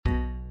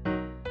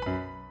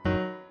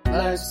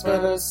Life's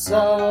but a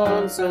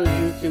song, so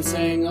you can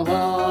sing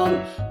along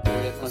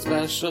with my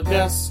special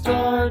guest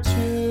star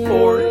two.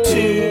 Or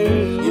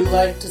two. You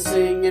like to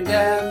sing and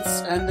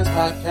dance, and this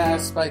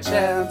podcast by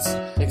chance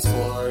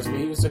explores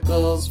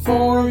musicals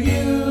for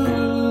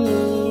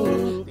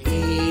you.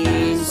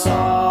 Theme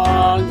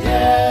song,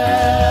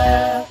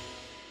 yeah.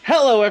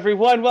 Hello,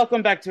 everyone.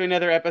 Welcome back to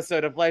another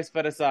episode of Life's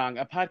But a Song,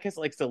 a podcast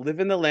that likes to live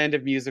in the land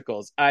of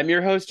musicals. I'm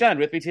your host, John.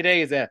 With me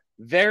today is a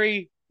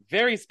very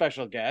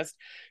special guest.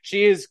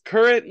 She is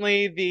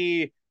currently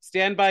the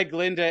standby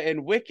Glinda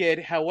in Wicked.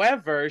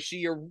 However,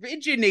 she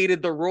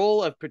originated the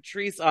role of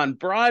Patrice on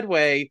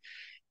Broadway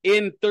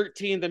in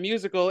 13 the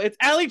musical. It's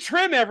Ali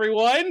Trim,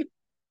 everyone.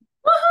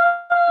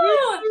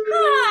 Woohoo!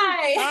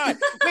 Hi.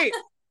 Wait,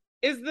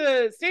 is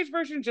the stage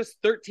version just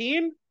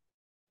 13?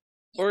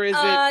 Or is it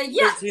 13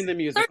 yes. the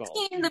musical?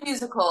 13 the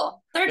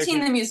musical. 13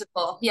 the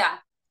musical, yeah.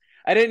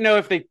 I didn't know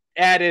if they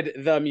added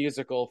the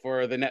musical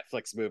for the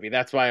Netflix movie.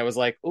 That's why I was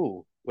like,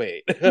 ooh,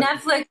 wait.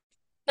 Netflix,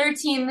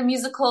 13 the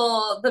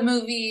musical, the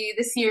movie,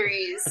 the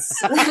series.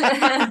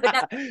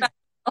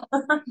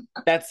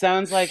 That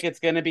sounds like it's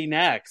going to be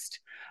next.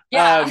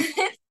 Yeah.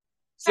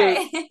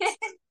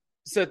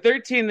 So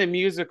 13 the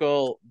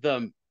musical,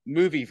 the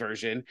movie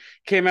version,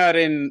 came out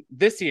in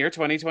this year,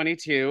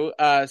 2022.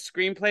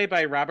 Screenplay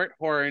by Robert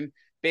Horn,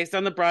 based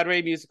on the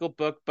Broadway musical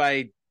book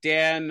by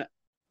Dan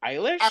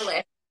Eilish?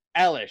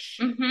 Eilish.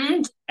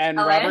 Mm-hmm. And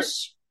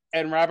Eilish.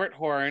 Robert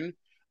Horn.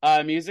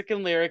 Music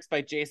and lyrics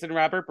by Jason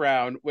Robert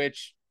Brown,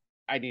 which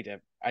I need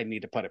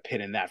to put a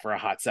pin in that for a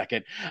hot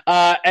second.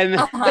 And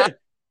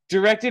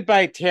directed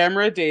by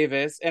Tamara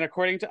Davis. And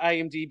according to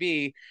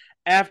IMDb,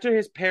 after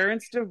his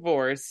parents'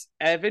 divorce,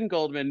 Evan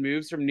Goldman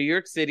moves from New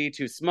York City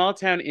to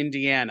small-town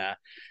Indiana.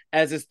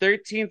 As his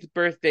 13th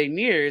birthday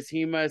nears,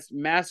 he must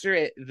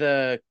master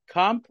the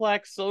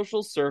complex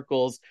social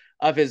circles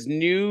of his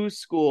new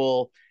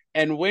school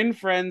and win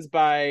friends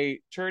by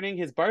turning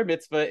his bar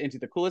mitzvah into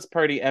the coolest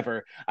party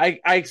ever.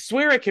 I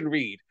swear I can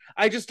read.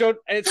 I just don't.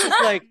 It's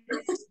just like...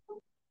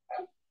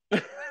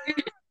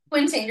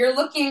 Quentin, you're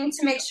looking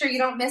to make sure you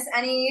don't miss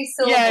any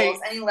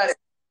syllables, any letters.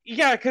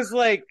 Yeah, because,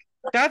 like,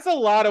 that's a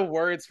lot of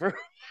words for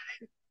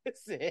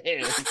this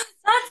is.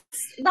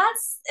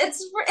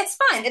 It's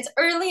fine. It's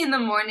early in the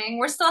morning.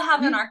 We're still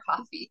having our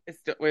coffee.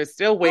 We're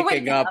still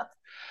waking up.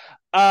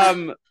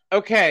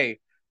 Okay,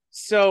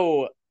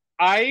 so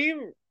I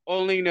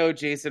only know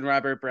Jason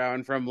Robert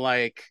Brown from,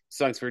 like,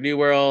 Songs for New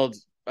World,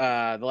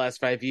 the last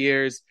 5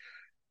 years.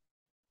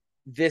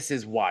 This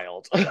is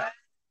wild.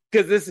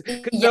 Because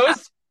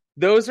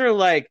those are,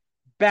 like,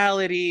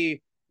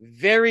 ballady,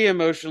 very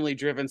emotionally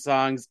driven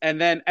songs. And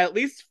then, at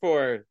least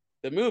for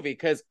the movie,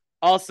 because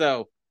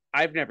also,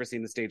 I've never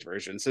seen the stage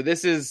version. So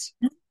this is...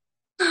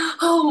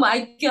 Oh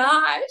my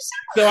gosh.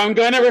 So I'm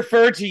going to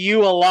refer to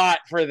you a lot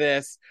for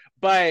this.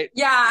 But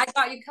yeah, I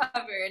got you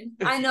covered.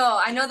 I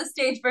know the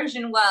stage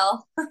version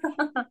well.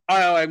 Oh,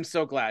 I'm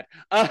so glad.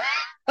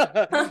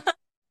 But,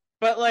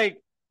 like,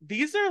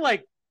 these are,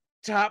 like,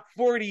 top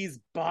 40s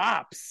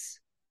bops.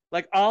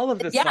 Like, all of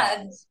the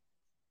songs.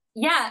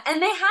 Yeah, and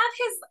they have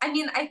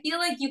I feel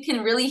like you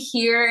can really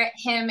hear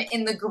him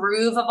in the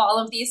groove of all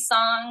of these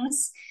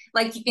songs.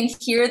 Like, you can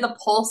hear the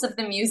pulse of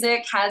the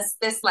music has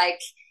this,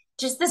 like,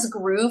 just this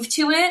groove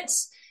to it.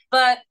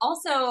 But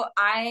also,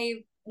 I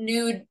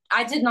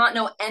did not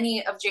know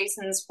any of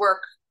Jason's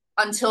work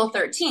until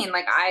 13.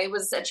 Like, I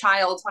was a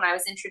child when I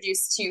was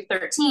introduced to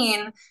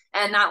 13,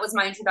 and that was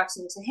my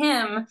introduction to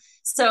him.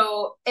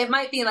 So it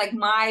might be like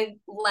my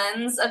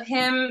lens of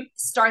him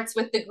starts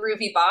with the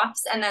groovy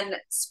bops and then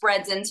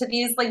spreads into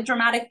these, like,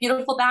 dramatic,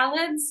 beautiful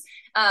ballads,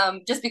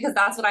 just because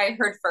that's what I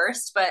heard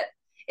first. But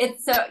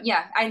it's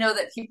I know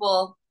that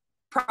people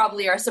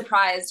probably are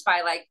surprised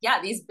by, like,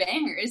 these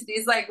bangers,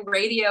 these, like,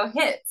 radio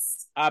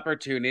hits.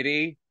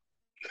 Opportunity.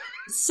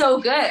 So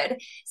good.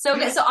 So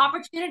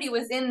Opportunity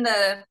was in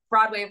the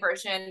Broadway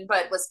version,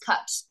 but was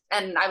cut.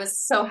 And I was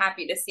so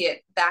happy to see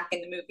it back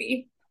in the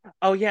movie.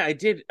 Oh, yeah, I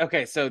did.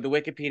 Okay, so the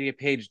Wikipedia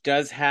page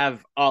does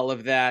have all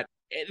of that.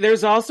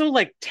 There's also,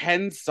 like,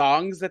 10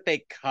 songs that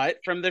they cut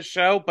from the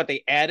show, but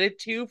they added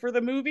 2 for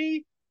the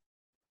movie.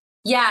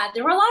 Yeah,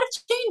 there were a lot of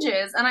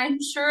changes. And I'm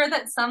sure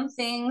that some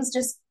things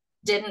just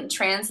didn't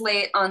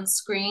translate on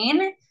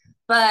screen.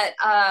 But,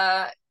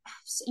 I'm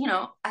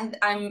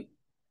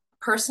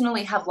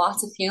personally have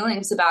lots of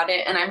feelings about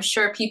it, and I'm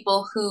sure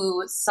people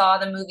who saw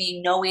the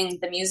movie knowing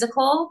the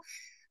musical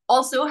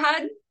also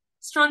had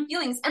strong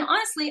feelings. And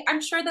honestly, I'm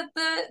sure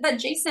that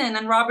Jason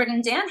and Robert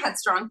and Dan had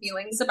strong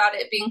feelings about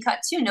it being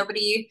cut too.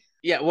 Nobody...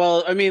 Yeah,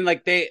 well, I mean,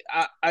 like,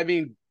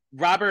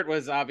 Robert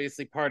was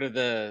obviously part of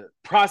the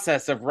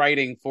process of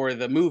writing for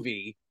the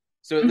movie,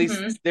 so at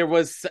least it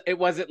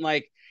wasn't,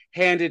 like,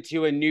 handed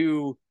to a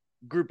new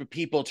group of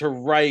people to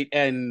write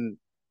and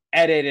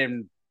edit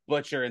and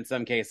butcher in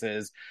some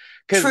cases.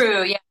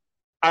 True, yeah.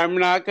 I'm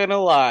not gonna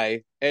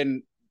lie,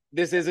 and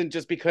this isn't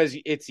just because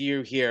it's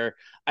you here.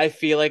 I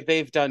feel like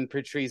they've done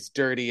Patrice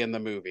dirty in the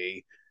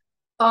movie.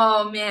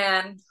 Oh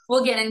man,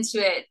 we'll get into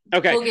it.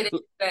 Okay, we'll get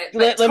into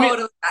it. But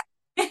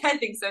I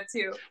think so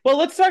too. Well,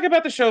 let's talk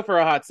about the show for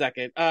a hot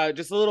second.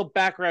 Just a little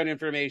background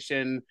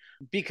information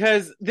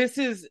because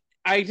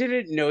I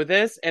didn't know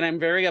this, and I'm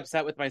very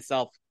upset with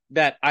myself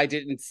that I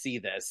didn't see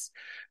this.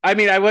 I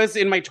mean, I was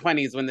in my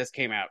 20s when this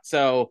came out.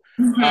 So,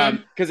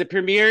 Mhm. because it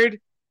premiered,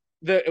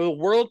 the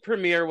world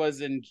premiere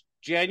was in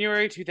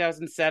January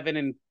 2007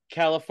 in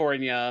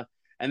California,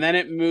 and then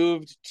it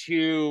moved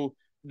to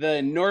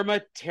the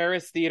Norma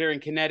Terrace Theater in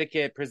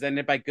Connecticut,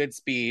 presented by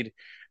Goodspeed,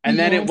 and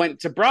then it Mhm. went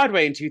to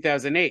Broadway in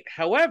 2008.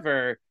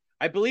 However,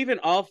 I believe in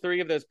all three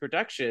of those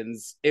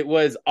productions, it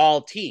was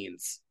all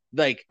teens,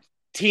 like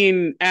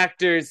teen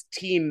actors,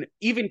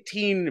 even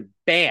teen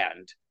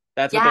band.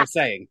 That's what Yeah. they're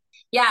saying.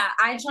 Yeah,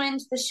 I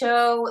joined the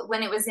show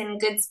when it was in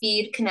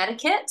Goodspeed,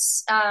 Connecticut.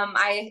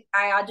 I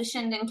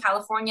auditioned in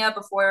California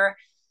before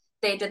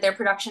they did their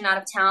production out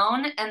of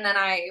town, and then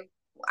I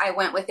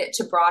went with it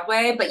to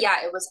Broadway. But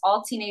yeah, it was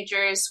all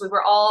teenagers.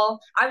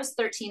 I was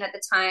 13 at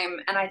the time,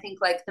 and I think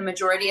like the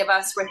majority of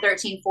us were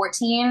 13,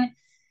 14.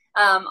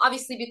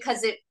 Obviously,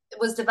 because it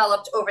was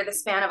developed over the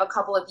span of a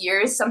couple of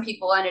years, some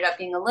people ended up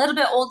being a little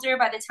bit older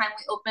by the time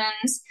we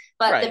opened,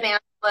 but the Right.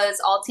 band was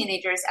all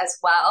teenagers as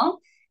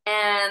well.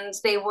 And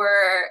they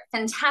were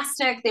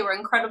fantastic. They were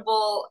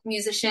incredible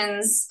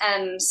musicians,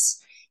 and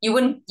you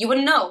wouldn't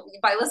know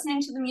by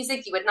listening to the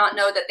music. You would not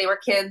know that they were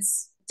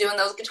kids doing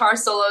those guitar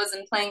solos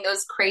and playing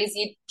those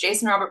crazy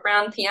Jason Robert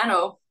Brown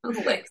piano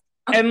licks.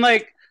 And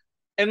like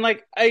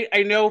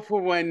I know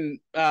for when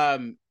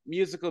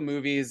musical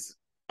movies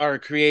are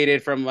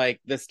created from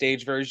like the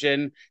stage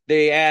version,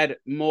 they add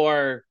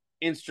more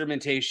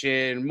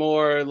instrumentation,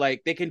 more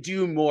like they can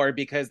do more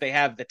because they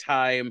have the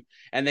time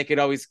and they could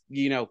always,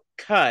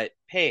 cut,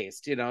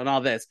 paste, and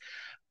all this.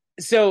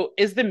 So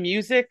is the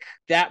music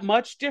that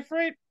much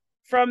different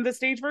from the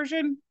stage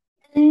version?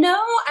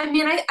 No, I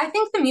mean, I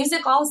think the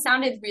music all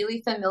sounded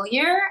really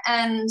familiar,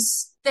 and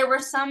there were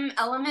some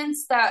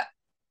elements that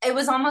it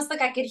was almost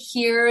like I could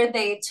hear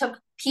they took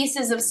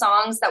pieces of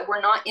songs that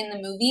were not in the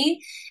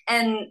movie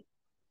and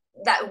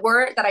that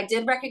I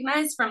did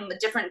recognize from the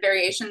different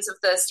variations of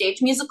the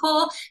stage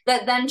musical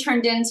that then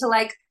turned into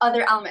like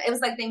other elements. It was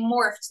like they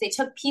morphed. They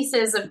took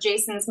pieces of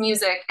Jason's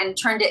music and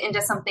turned it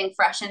into something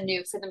fresh and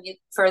new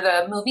for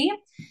the movie.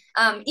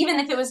 Even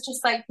if it was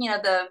just like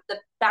the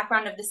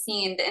background of the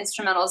scene, the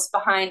instrumentals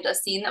behind a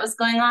scene that was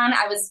going on,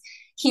 I was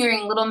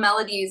hearing little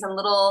melodies and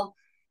little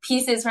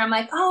pieces where I'm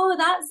like, oh,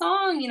 that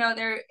song,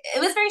 there. It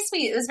was very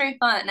sweet. It was very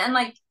fun, and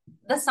like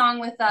the song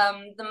with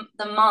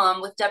the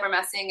mom with Deborah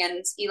Messing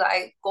and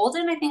Eli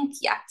Golden, I think.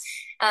 Yeah.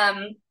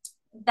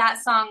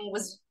 That song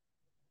was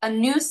a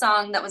new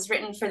song that was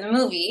written for the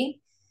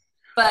movie,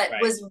 but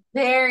Right. was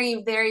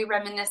very, very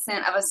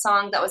reminiscent of a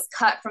song that was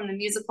cut from the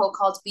musical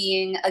called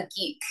Being a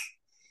Geek.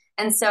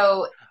 And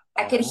so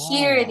I could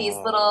hear these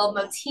little Oh.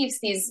 motifs,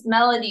 these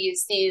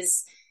melodies,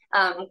 these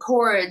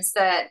chords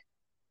that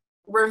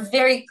were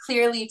very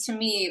clearly to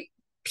me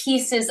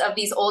pieces of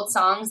these old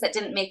songs that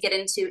didn't make it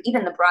into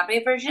even the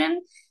Broadway version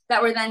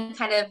that were then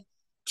kind of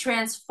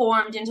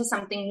transformed into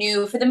something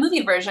new for the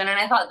movie version. And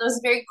I thought that was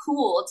very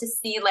cool to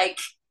see, like,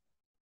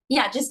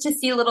 yeah, just to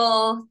see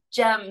little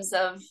gems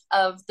of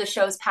the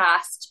show's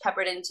past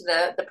peppered into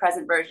the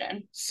present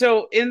version.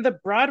 So in the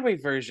Broadway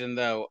version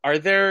though, are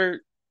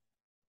there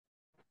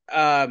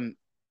um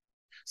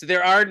so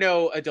there are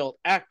no adult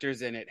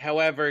actors in it.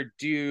 However,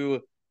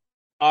 do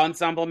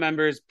ensemble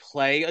members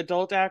play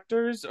adult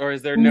actors or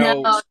is there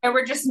No, no there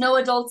were just no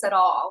adults at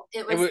all.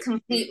 It it was would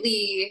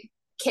completely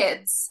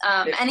kids.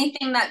 it,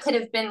 Anything that could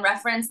have been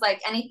referenced,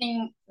 like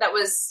anything that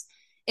was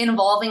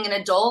involving an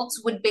adult,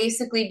 would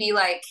basically be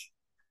like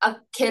a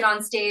kid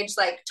on stage,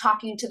 like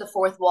talking to the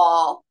fourth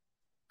wall,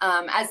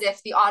 as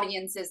if the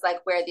audience is like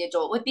where the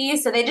adult would be.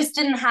 So they just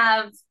didn't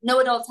have, no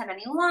adults had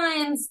any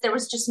lines. There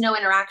was just no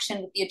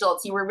interaction with the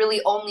adults. You were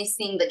really only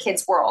seeing the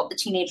kids' world, the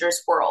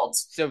teenagers' world.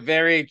 so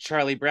very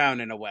Charlie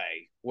Brown in a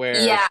way where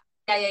Yeah,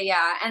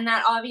 yeah. And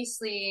that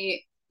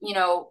obviously,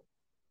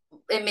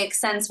 it makes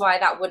sense why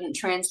that wouldn't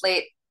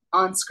translate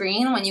on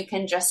screen when you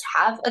can just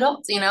have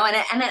adults, and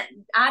it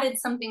added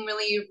something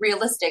really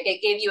realistic.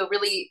 It gave you a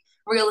really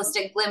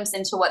realistic glimpse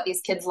into what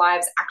these kids'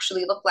 lives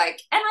actually look like.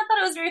 And I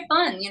thought it was very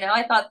fun.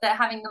 I thought that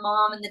having the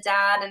mom and the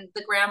dad and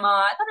the grandma,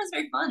 I thought it was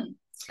very fun.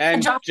 And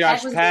and Josh Peck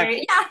Josh was Peck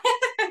very,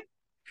 yeah.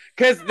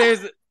 because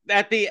there's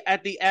at the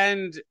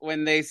end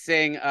when they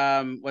sing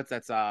what's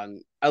that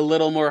song? A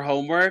Little More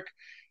Homework.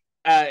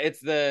 It's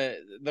the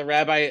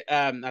rabbi,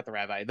 not the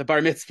rabbi, the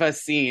bar mitzvah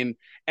scene,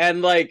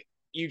 and like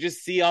you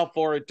just see all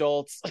four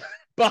adults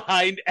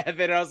behind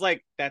Evan. And I was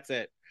like, that's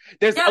it.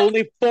 There's Yeah.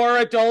 only four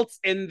adults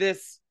in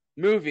this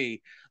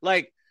movie.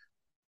 Like,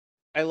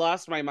 I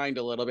lost my mind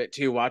a little bit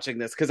too watching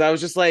this because I was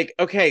just like,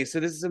 okay, so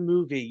this is a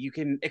movie. You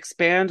can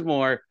expand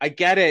more. I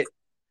get it.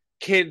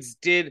 Kids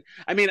did.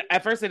 I mean,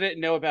 at first I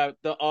didn't know about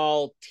the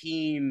all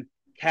teen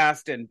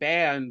cast and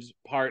band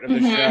part of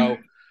the show,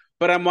 Mm-hmm.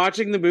 but I'm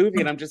watching the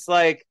movie and I'm just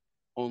like,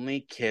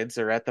 only kids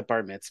are at the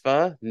bar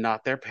mitzvah,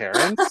 not their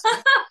parents.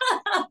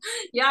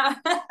 Yeah.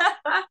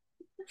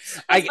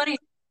 That's I funny.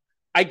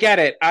 I get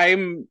it.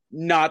 I'm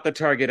not the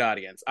target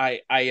audience. I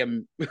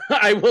am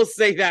I will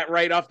say that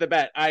right off the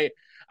bat. I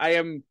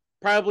am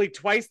probably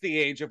twice the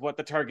age of what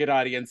the target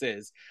audience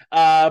is.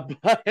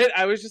 But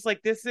I was just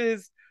like, this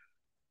is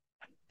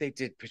they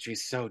did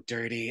Patrice so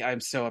dirty. I'm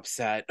so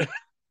upset.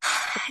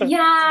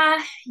 Yeah.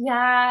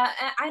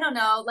 I don't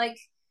know. Like,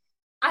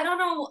 I don't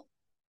know.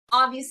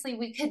 Obviously,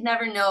 we could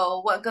never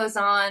know what goes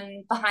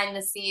on behind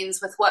the scenes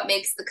with what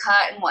makes the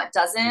cut and what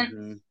doesn't.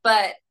 Mm-hmm.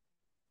 But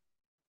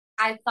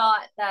I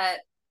thought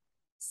that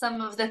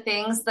some of the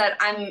things that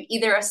I'm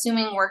either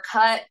assuming were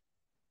cut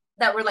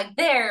that were like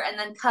there and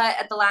then cut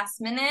at the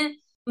last minute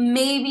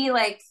maybe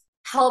like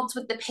helped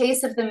with the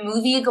pace of the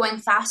movie going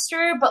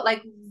faster, but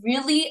like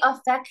really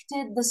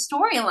affected the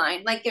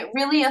storyline. Like it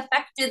really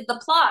affected the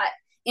plot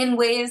in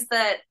ways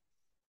that,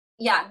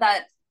 yeah,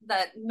 that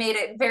made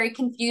it very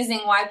confusing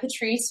why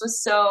Patrice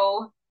was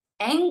so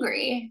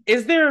angry.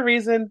 Is there a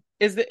reason?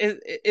 Is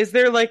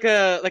there like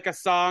a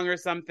song or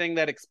something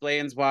that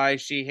explains why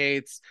she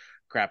hates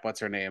crap,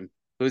 what's her name?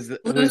 Who's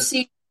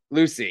Lucy.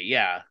 Lucy,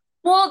 yeah.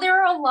 Well, there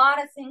were a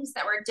lot of things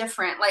that were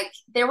different. Like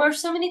there were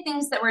so many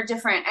things that were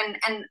different,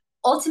 and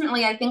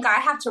ultimately, I think I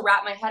have to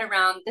wrap my head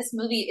around this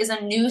movie is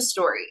a new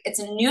story. It's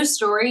a new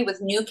story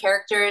with new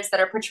characters that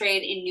are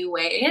portrayed in new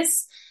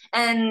ways,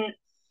 and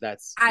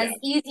That's as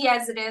yeah. easy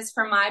as it is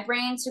for my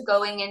brain to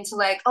going into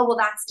like, oh well,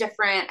 that's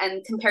different,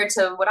 and compared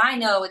to what I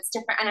know, it's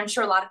different. And I'm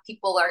sure a lot of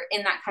people are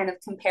in that kind of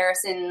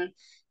comparison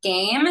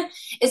game.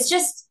 It's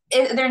just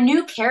they're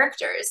new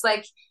characters.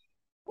 Like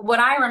what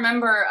I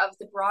remember of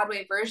the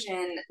Broadway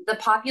version, the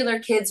popular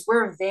kids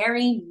were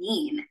very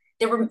mean.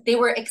 They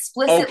were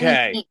explicitly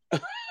Okay.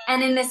 mean.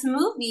 And in this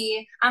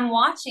movie, I'm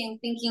watching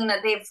thinking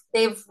that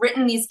they've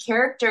written these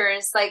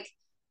characters like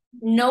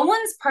no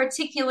one's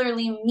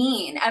particularly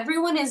mean.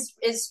 Everyone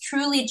is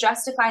truly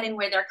justified in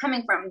where they're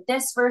coming from.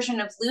 This version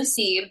of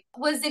Lucy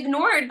was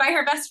ignored by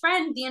her best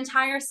friend the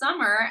entire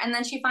summer, and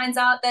then she finds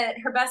out that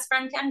her best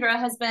friend Kendra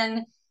has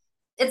been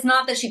it's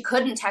not that she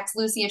couldn't text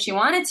Lucy if she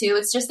wanted to,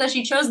 it's just that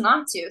she chose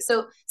not to.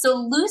 So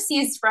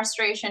Lucy's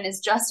frustration is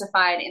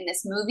justified in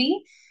this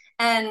movie.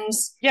 And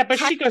Yeah, but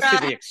Kendra, she goes to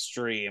the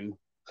extreme.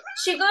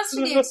 she goes to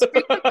the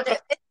extreme.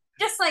 It's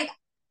just like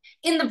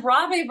in the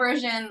Broadway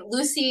version,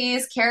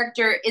 Lucy's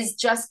character is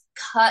just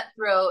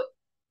cutthroat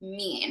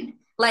mean.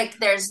 Like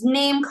there's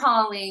name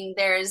calling,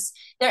 there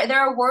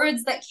are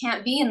words that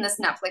can't be in this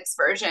Netflix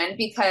version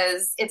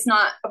because it's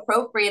not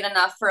appropriate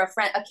enough for a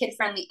kid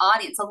friendly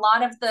audience. A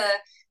lot of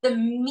the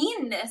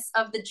meanness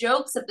of the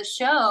jokes of the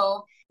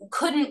show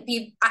couldn't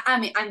be. I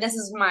mean, this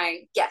is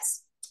my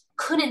guess.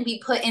 Couldn't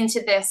be put into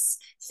this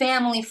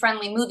family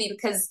friendly movie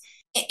because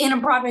in a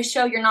Broadway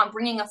show, you're not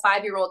bringing a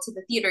 5-year-old to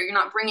the theater. You're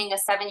not bringing a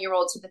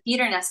 7-year-old to the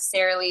theater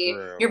necessarily.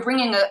 True. You're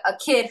bringing a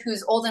kid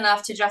who's old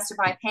enough to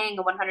justify paying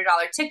a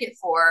 $100 ticket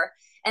for,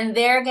 and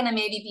they're going to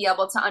maybe be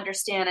able to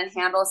understand and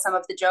handle some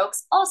of the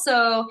jokes.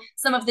 Also,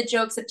 some of the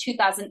jokes of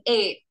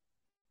 2008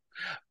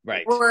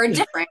 right. were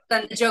different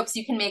than the jokes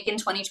you can make in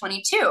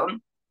 2022.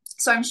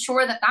 So I'm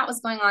sure that that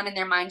was going on in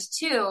their mind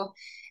too.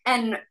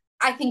 And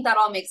I think that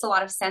all makes a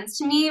lot of sense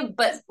to me.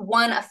 But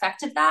one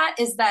effect of that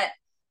is that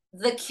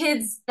the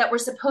kids that were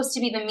supposed to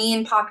be the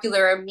mean,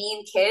 popular,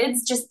 mean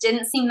kids just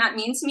didn't seem that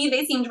mean to me.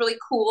 They seemed really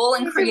cool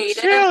and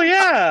creative. Chill,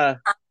 yeah.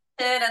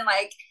 And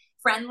like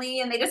friendly,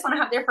 and they just want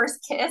to have their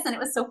first kiss, and it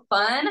was so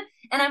fun.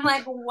 And I'm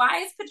like, why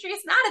is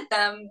Patrice mad at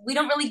them? We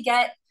don't really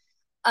get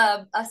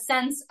a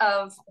sense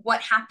of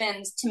what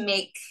happened to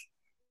make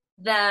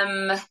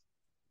them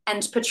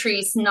and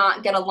Patrice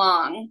not get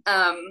along.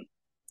 And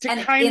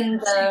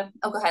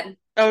go ahead.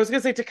 I was gonna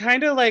say to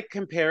kind of like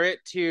compare it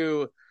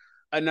to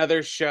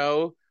another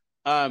show,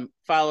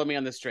 Follow Me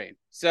on This Train.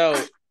 So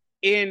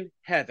in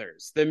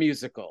Heathers, the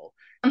musical,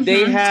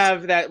 they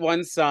have that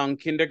one song,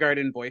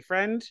 Kindergarten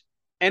Boyfriend.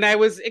 And I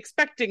was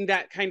expecting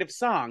that kind of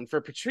song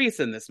for Patrice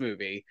in this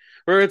movie,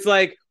 where it's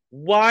like,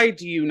 why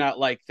do you not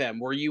like them?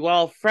 Were you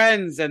all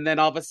friends? And then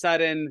all of a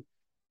sudden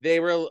they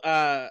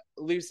were,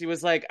 Lucy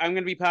was like, I'm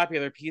going to be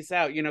popular. Peace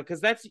out. You know,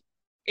 because that's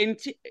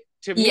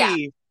to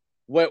me,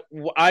 what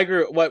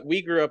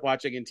we grew up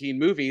watching in teen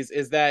movies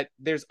is that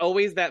there's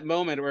always that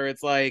moment where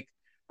it's like,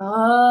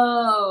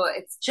 oh,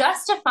 it's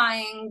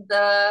justifying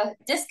the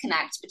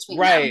disconnect between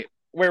right, them.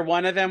 where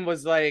one of them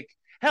was like,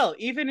 hell,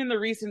 even in the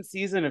recent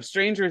season of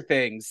Stranger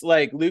Things,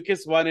 like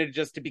Lucas wanted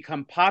just to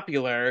become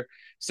popular,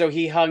 so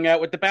he hung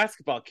out with the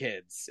basketball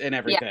kids and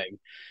everything.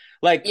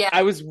 Like,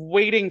 I was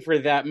waiting for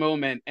that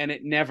moment, and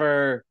it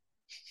never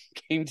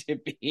came to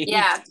be.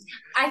 Yeah,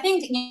 I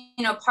think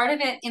part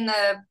of it in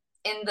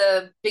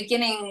the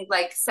beginning,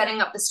 like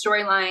setting up the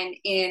storyline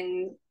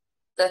in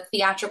the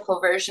theatrical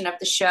version of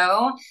the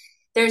show,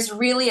 there's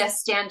really a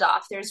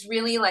standoff. There's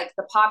really like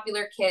the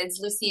popular kids,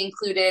 Lucy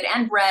included,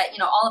 and Brett,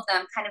 all of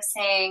them kind of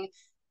saying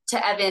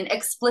to Evan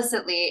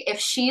explicitly, if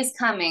she's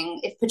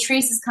coming, if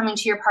Patrice is coming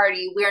to your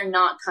party, we're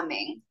not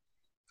coming.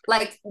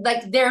 Like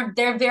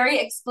they're very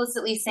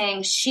explicitly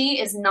saying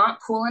she is not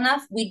cool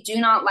enough. We do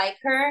not like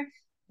her.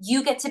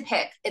 You get to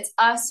pick. It's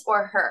us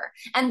or her.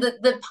 And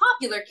the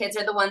popular kids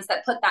are the ones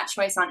that put that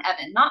choice on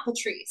Evan, not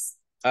Patrice.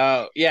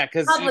 Oh, yeah,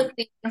 because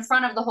Publicly in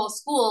front of the whole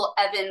school,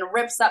 Evan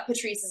rips up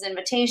Patrice's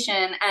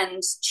invitation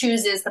and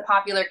chooses the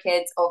popular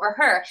kids over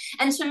her.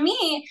 And to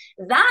me,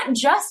 that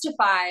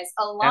justifies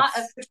a lot of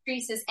that's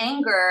Patrice's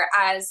anger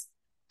as,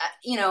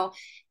 you know,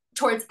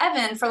 towards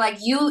Evan for like,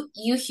 you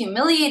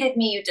humiliated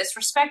me, you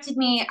disrespected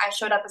me, I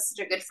showed up as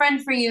such a good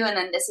friend for you, and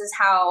then this is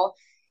how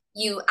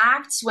you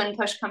act when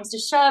push comes to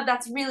shove.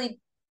 That's really,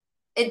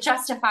 it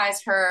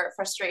justifies her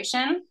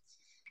frustration.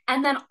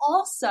 And then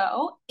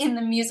also in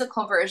the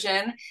musical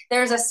version,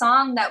 there's a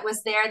song that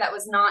was there that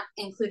was not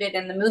included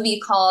in the movie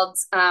called,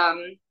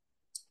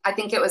 I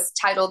think it was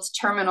titled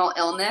Terminal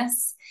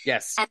Illness.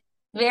 yes. And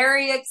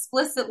very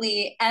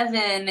explicitly,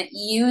 Evan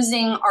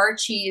using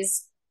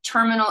Archie's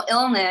terminal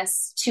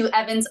illness to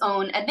Evan's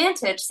own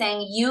advantage,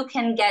 saying, you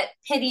can get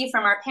pity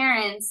from our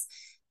parents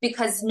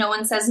because no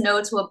one says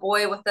no to a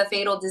boy with a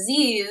fatal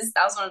disease.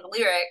 That was one of the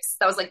lyrics.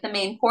 That was like the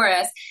main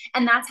chorus.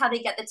 And that's how they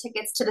get the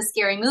tickets to the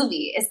Scary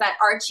Movie, is that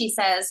Archie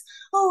says,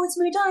 oh, it's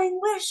my dying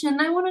wish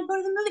and I want to go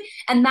to the movie.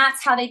 And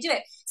that's how they do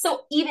it.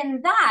 So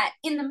even that,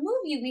 in the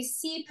movie, we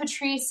see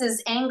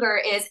Patrice's anger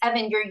is,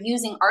 Evan, you're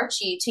using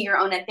Archie to your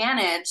own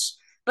advantage.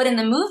 But in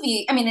the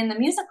movie, I mean, in the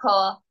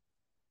musical,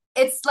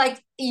 it's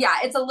like, yeah,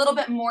 it's a little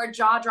bit more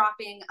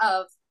jaw-dropping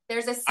of,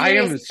 there's a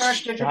serious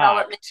character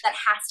development that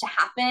has to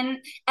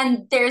happen,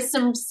 and there's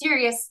some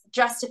serious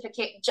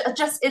justification.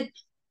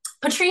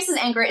 Patrice's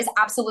anger is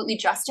absolutely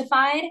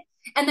justified,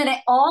 and then it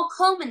all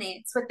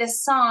culminates with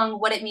this song,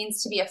 "What It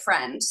Means to Be a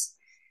Friend,"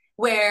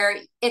 where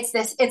it's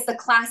the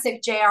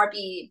classic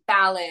JRB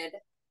ballad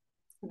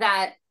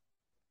that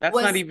That's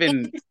not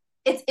even.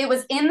 It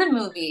was in the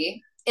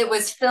movie. It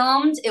was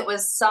filmed. It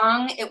was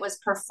sung. It was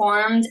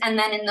performed, and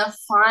then in the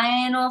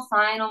final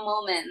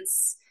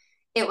moments,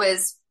 it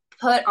was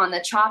put on the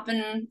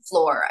chopping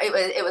floor. It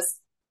was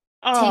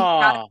taken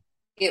out,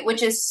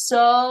 which is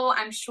so,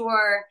 I'm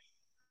sure,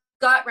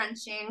 gut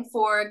wrenching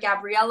for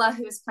Gabriella,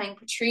 who is playing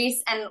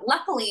Patrice. And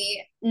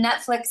luckily,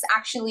 Netflix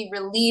actually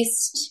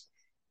released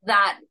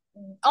that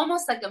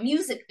almost like a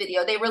music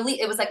video. It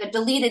was like a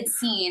deleted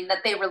scene that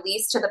they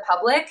released to the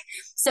public.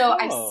 So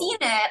I've seen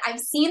it. I've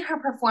seen her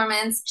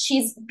performance.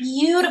 She's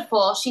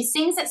beautiful. She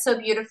sings it so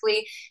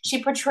beautifully.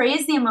 She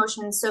portrays the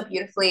emotions so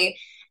beautifully.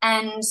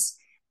 And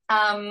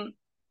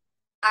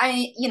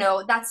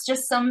that's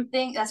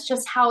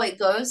just how it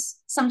goes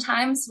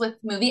sometimes with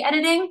movie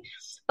editing.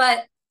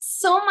 But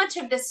so much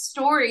of this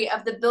story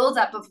of the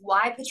buildup of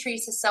why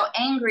Patrice is so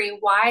angry,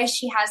 why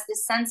she has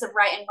this sense of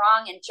right and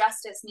wrong and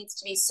justice needs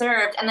to be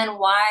served, and then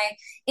why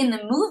in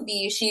the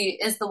movie she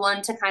is the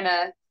one to kind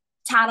of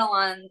tattle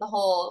on the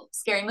whole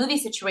Scary Movie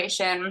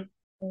situation.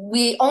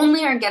 We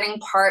only are getting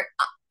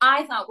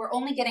I thought we're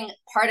only getting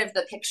part of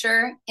the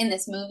picture in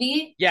this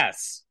movie.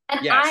 Yes.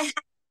 And yes. I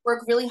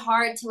work really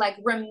hard to like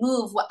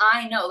remove what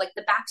I know, like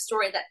the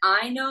backstory that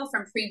I know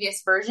from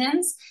previous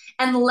versions,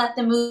 and let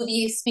the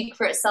movie speak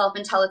for itself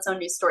and tell its own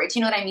new story. Do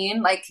you know what I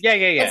mean? Like, yeah.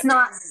 It's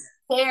not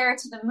fair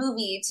to the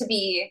movie to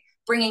be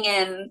bringing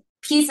in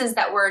pieces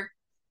that were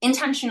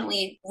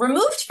intentionally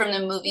removed from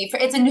the movie.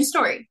 It's a new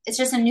story. It's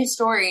just a new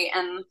story.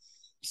 And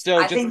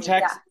so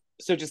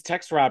just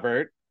text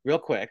Robert real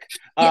quick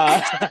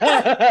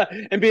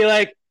and be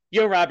like,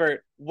 yo,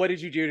 Robert, what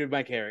did you do to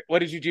my character? What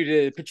did you do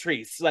to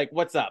Patrice? Like,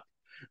 what's up?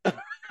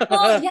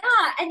 Well, yeah.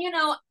 And,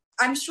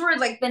 I'm sure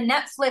like the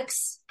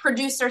Netflix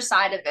producer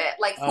side of it,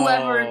 like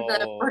whoever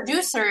the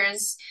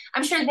producers,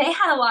 I'm sure they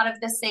had a lot of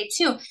this say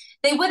too.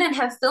 They wouldn't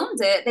have filmed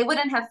it. They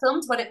wouldn't have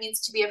filmed What It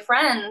Means to Be a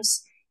Friend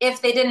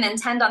if they didn't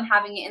intend on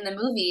having it in the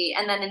movie.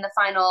 And then in the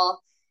final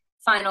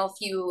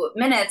few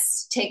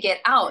minutes, take it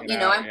out.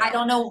 I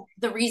don't know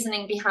the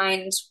reasoning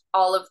behind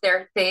all of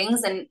their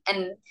things. And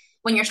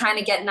when you're trying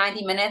to get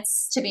 90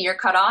 minutes to be your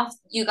cutoff,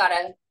 you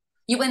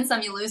win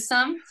some, you lose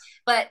some.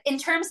 But in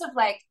terms of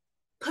like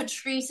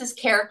Patrice's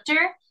character,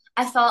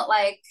 I felt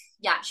like,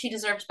 yeah, she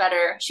deserved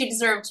better. She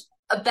deserved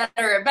a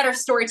better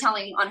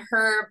storytelling on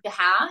her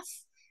behalf.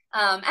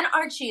 And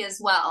Archie as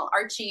well.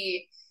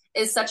 Archie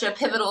is such a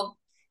pivotal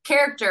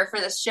character for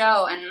this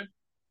show. And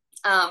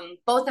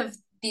both of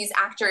these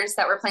actors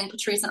that were playing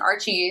Patrice and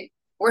Archie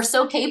were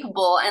so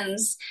capable. And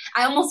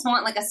I almost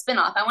want like a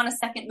spinoff. I want a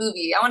second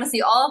movie. I want to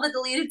see all the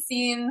deleted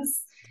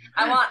scenes.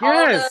 I want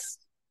all the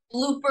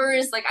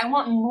bloopers. Like, I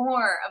want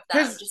more of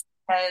them just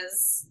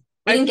because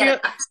we didn't get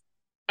it.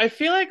 I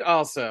feel like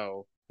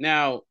also,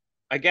 now,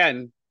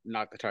 again,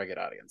 not the target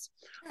audience.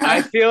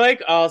 I feel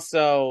like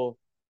also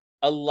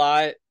a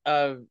lot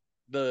of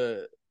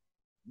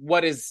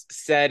what is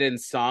said and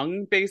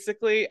sung,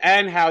 basically,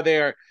 and how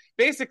they're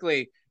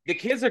basically, the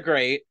kids are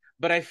great,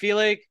 but I feel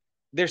like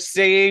they're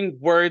saying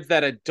words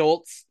that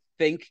adults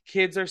think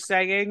kids are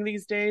saying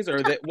these days,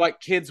 or that what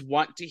kids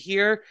want to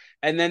hear,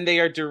 and then they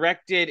are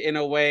directed in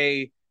a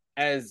way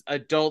as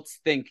adults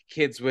think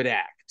kids would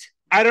act.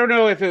 I don't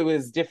know if it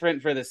was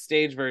different for the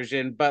stage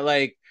version, but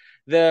like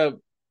a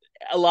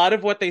lot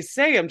of what they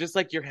say, I'm just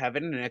like, you're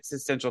having an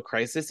existential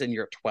crisis and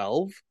you're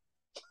 12.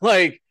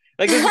 Like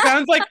it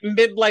sounds like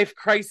midlife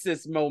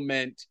crisis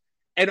moment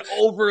and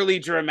overly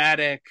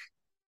dramatic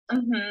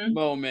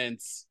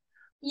moments.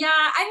 Yeah,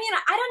 I mean,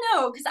 I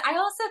don't know, because I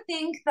also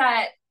think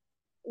that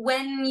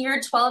when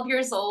you're 12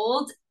 years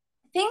old,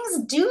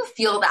 things do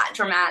feel that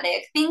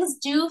dramatic. Things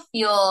do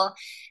feel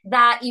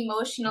that Oh,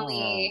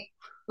 emotionally,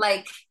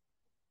 like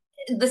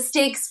the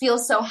stakes feel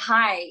so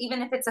high,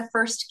 even if it's a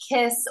first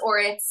kiss or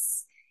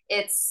it's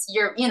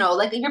your,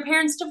 like your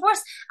parents'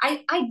 divorce.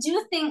 I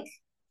do think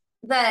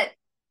that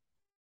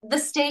the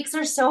stakes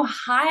are so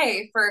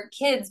high for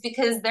kids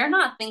because they're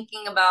not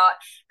thinking about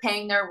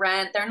paying their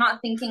rent. They're not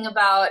thinking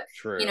about,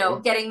 true.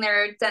 getting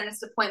their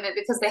dentist appointment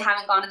because they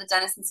haven't gone to the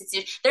dentist in 6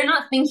 years. They're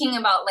not thinking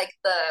about like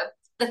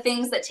the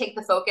things that take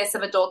the focus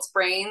of adults'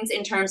 brains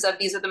in terms of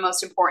these are the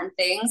most important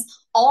things.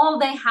 All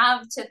they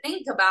have to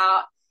think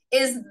about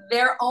is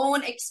their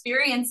own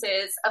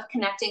experiences of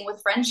connecting with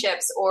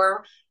friendships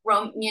or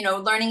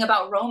learning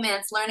about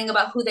romance, learning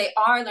about who they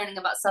are, learning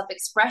about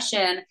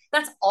self-expression.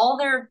 That's all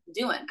they're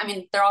doing. I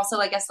mean, they're also,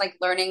 I guess, like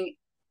learning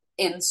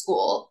in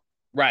school,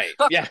 Right.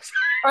 but Yes.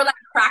 or like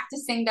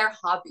practicing their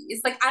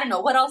hobbies. Like, I don't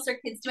know, what else are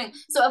kids doing?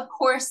 So of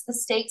course the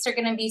stakes are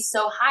going to be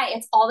so high.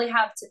 It's all they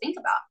have to think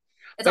about.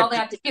 It's all But they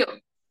have to do.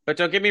 but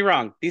don't get me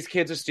wrong, these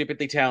kids are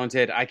stupidly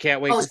talented. I can't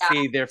wait Oh to yeah.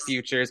 see their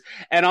futures.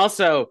 And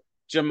also,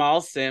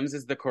 Jamal Sims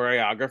is the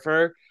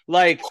choreographer.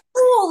 Like,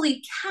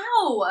 Holy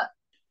cow.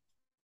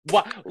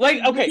 what?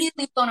 Like, okay,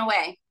 Really blown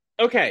away.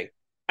 okay.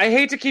 I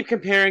hate to keep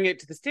comparing it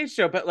to the stage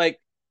show, but like,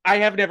 I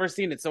have never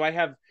seen it, so I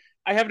have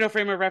no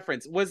frame of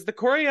reference. Was the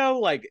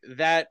choreo like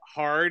that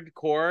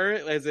hardcore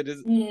as it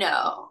is?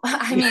 No.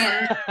 I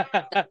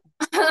mean,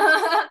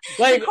 the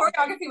Like,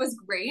 choreography was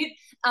great.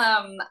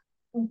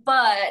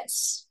 But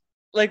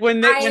like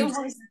when they I when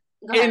was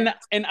go in ahead.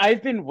 and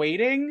I've been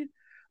waiting,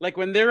 like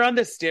when they're on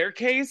the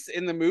staircase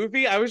in the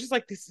movie, I was just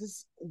like, this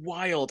is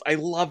wild. I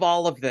love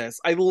all of this.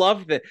 I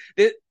love that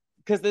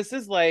because this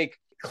is like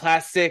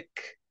classic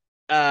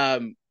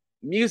um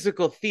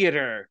musical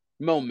theater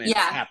moments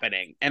Yeah.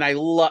 happening, and I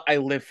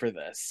live for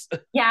this.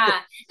 Yeah.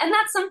 And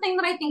that's something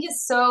that I think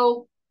is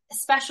so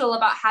special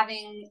about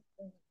having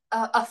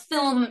a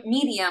film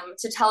medium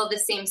to tell the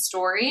same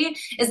story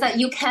is that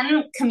you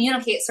can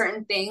communicate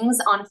certain things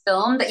on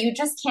film that you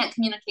just can't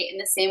communicate in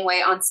the same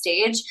way on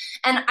stage.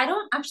 And I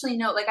don't actually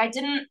know, like I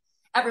didn't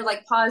ever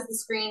like pause the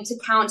screen to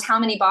count how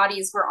many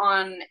bodies were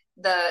on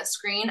the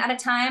screen at a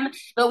time,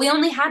 but we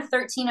only had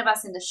 13 of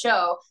us in the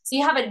show. So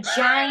you have a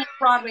giant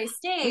Broadway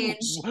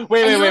stage Wait, and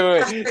wait, you only wait,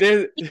 have wait.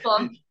 13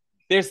 people.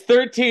 There's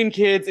 13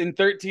 kids in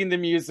 13 the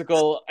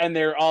musical, and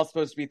they're all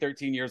supposed to be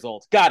 13 years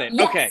old. Got it.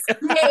 Yes. Okay.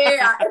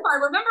 Yeah. If I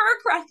remember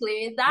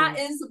correctly, that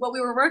is what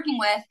we were working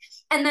with.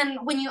 And then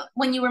when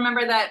you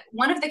remember that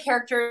one of the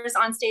characters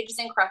on stage is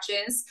in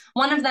crutches,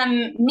 one of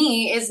them,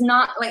 me, is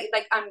not like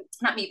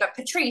not me, but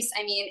Patrice,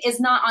 I mean,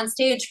 is not on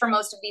stage for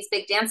most of these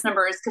big dance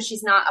numbers because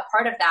she's not a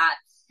part of that.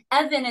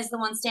 Evan is the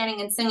one standing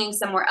and singing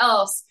somewhere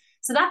else.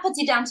 So that puts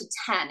you down to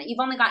 10.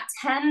 You've only got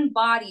 10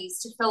 bodies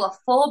to fill a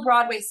full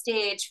Broadway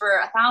stage for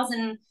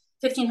 1,000,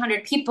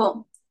 1,500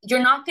 people.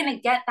 You're not going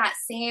to get that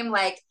same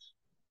like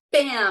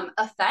bam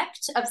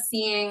effect of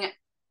seeing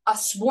a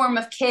swarm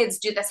of kids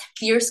do this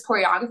fierce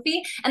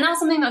choreography. And that's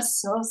something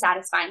that's so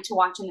satisfying to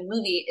watch in the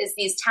movie is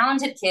these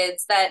talented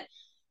kids that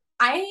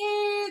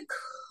I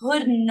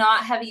could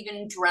not have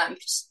even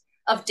dreamt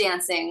of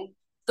dancing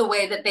the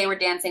way that they were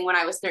dancing when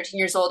I was 13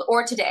 years old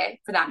or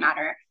today for that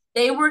matter.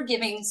 They were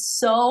giving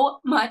so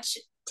much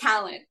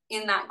talent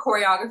in that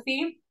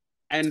choreography.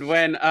 And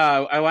when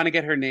I want to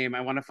get her name,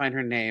 I want to find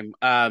her name.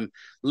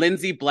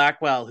 Lindsay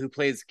Blackwell, who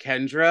plays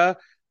Kendra,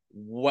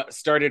 what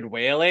started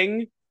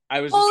wailing.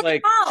 I was just Holy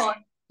like, cow. I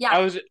Yeah.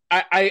 was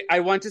I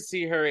want to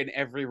see her in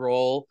every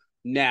role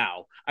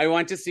now. I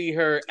want to see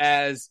her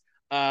as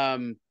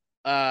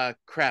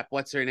crap,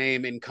 what's her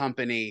name in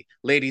Company,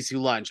 Ladies Who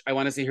Lunch. I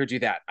want to see her do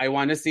that. I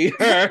want to see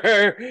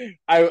her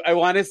I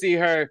want to see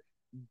her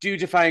do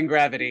Defying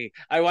Gravity.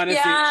 Yeah. I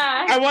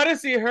want to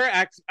see her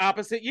act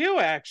opposite you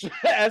actually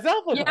as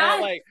Elphaba. Yeah.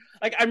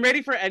 Like I'm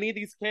ready for any of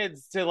these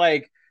kids to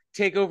like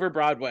take over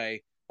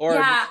Broadway or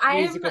Yeah.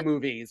 musical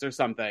movies or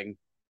something.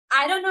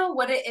 I don't know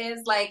what it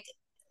is like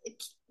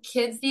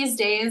kids these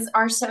days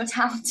are so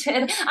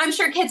talented. I'm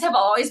sure kids have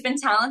always been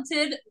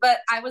talented, but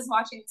I was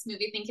watching this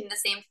movie thinking the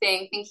same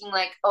thing, thinking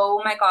like,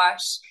 "Oh my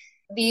gosh,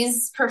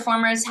 these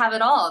performers have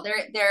it all.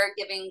 They're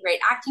giving great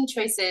acting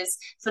choices,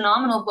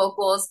 phenomenal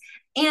vocals,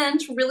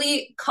 and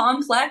really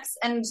complex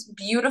and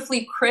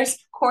beautifully crisp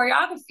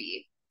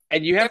choreography."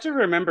 And you They're, have to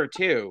remember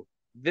too,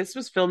 this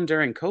was filmed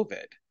during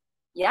COVID.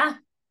 yeah.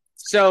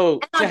 So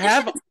to And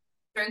have auditions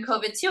during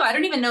COVID too. I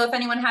don't even know if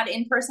anyone had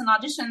in-person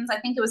auditions. I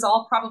think it was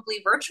all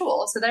probably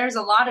virtual. So there's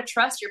a lot of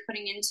trust you're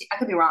putting into. I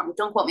could be wrong.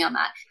 Don't quote me on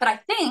that. But I I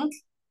think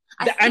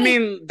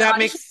mean the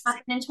audition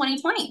happened in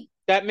 2020.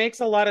 that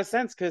makes a lot of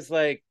sense because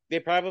like they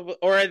probably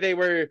or they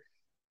were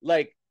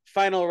like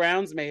final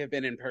rounds may have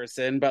been in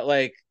person, but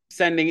like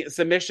sending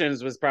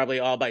submissions was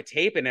probably all by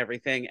tape and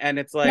everything. And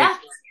it's like Yeah.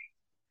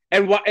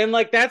 and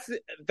like that's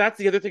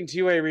the other thing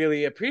too I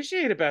really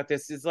appreciate about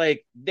this is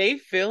like they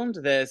filmed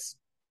this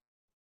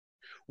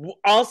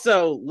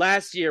also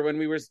last year when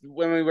we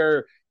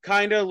were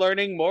kind of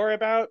learning more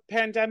about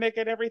pandemic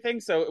and everything.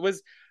 So it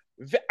was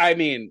I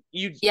mean,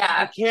 you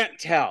Yeah. can't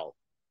tell.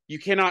 You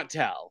cannot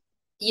tell.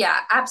 Yeah,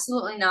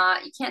 absolutely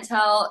not. You can't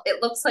tell.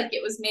 It looks like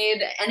it was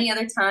made any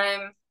other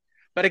time.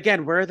 But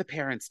again, where are the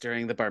parents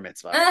during the bar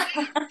mitzvah?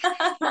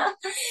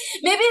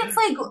 Maybe it's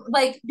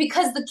like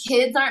because the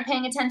kids aren't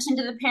paying attention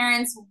to the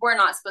parents, we're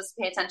not supposed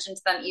to pay attention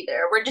to them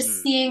either. We're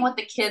just seeing what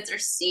the kids are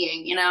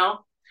seeing, you know? I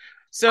don't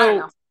So,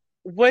 know.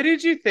 what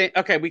did you think?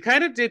 Okay, we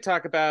kind of did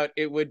talk about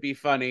it would be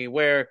funny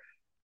where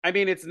I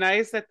mean, it's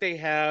nice that they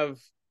have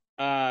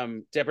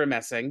Deborah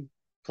Messing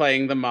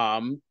playing the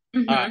mom,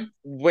 Hmm.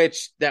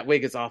 which that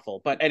wig is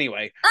awful. But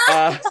anyway,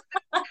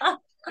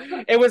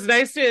 it was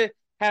nice to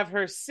have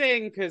her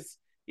sing because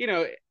you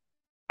know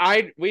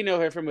we know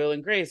her from Will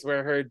and Grace,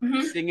 where her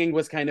Hmm. singing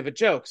was kind of a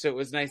joke. So it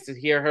was nice to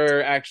hear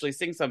her actually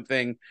sing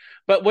something.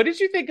 But what did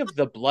you think of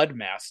the Blood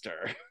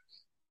Master?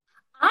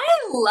 I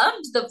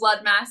loved the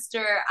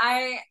Bloodmaster.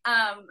 I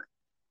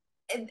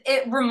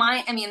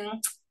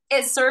mean,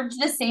 it served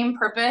the same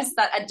purpose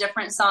that a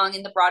different song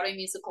in the Broadway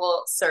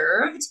musical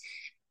served.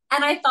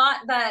 And I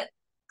thought that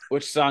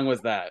Which song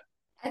was that?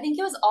 I think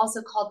it was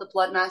also called the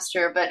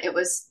Bloodmaster, but it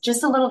was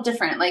just a little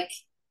different. Like,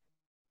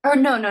 or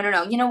no, no, no,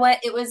 no. You know what?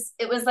 It was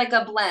like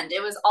a blend.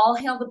 It was All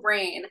Hail the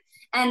Brain,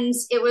 and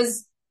it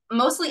was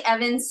mostly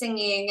Evan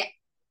singing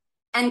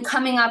and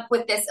coming up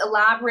with this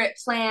elaborate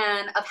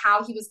plan of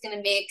how he was going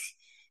to make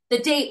the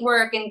date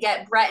work and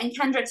get Brett and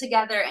Kendra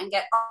together and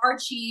get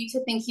Archie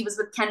to think he was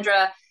with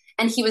Kendra.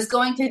 And he was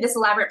going through this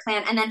elaborate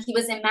plan, and then he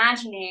was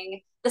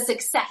imagining the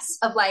success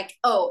of like,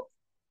 oh,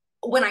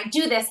 when I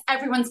do this,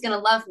 everyone's going to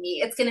love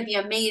me. It's going to be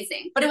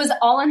amazing. But it was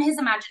all in his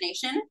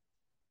imagination,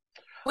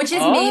 which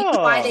is maybe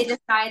why they Oh,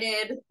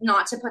 decided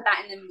not to put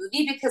that in the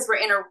movie because we're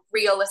in a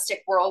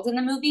realistic world in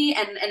the movie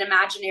and an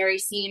imaginary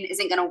scene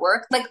isn't going to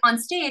work. Like on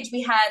stage,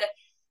 we had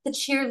the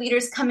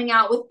cheerleaders coming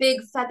out with big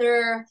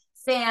feather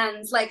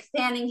fans, like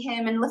fanning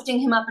him and lifting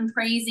him up and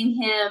praising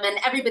him, and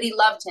everybody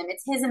loved him.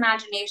 It's his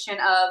imagination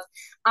of,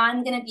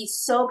 I'm going to be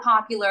so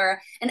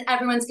popular and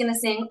everyone's going to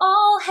sing,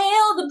 All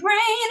Hail the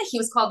Brain. He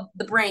was called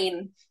the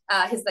Brain,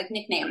 his like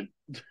nickname.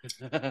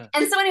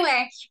 And so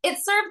anyway, it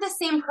served the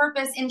same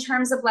purpose in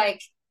terms of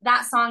like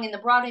that song in the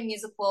Broadway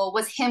musical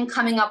was him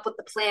coming up with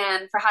the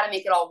plan for how to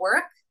make it all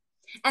work.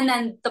 And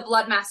then the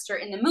Bloodmaster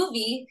in the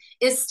movie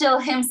is still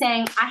him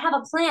saying, I have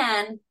a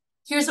plan.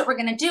 Here's what we're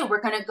going to do.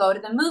 We're going to go to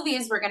the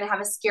movies. We're going to have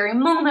a scary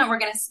moment. We're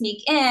going to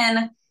sneak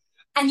in.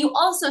 And you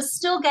also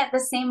still get the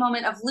same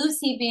moment of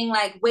Lucy being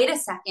like, wait a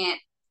second.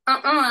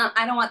 I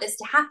don't want this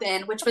to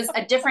happen, which was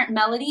a different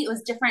melody. It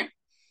was a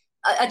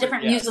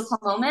different yes. musical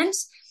moment.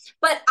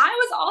 But I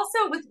was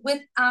also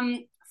with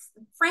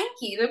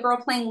Frankie, the girl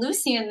playing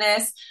Lucy in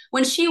this,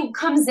 when she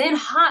comes in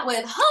hot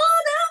with hold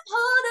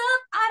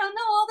up, I don't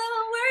know all the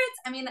words.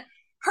 I mean,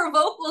 her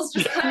vocals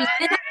just coming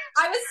in.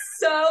 I was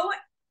so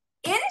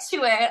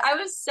into it. I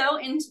was so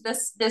into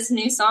this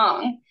new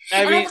song.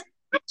 I And I mean, thought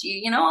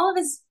catchy, you know, all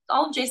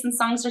of Jason's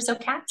songs are so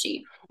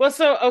catchy. well,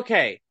 so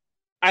okay,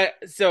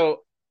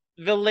 so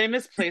the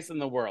lamest place in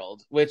the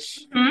world, which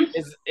Mm-hmm.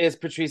 is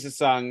Patrice's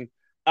song.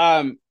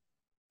 Um,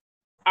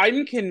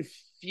 I'm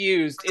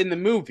confused in the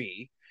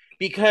movie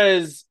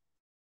because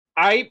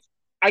I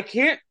I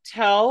can't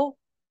tell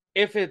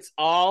if it's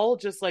all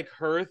just like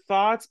her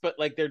thoughts, but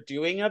like they're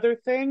doing other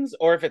things,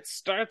 or if it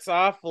starts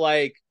off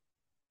like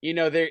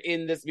they're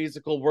in this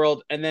musical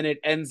world and then it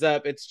ends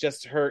up it's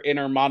just her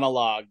inner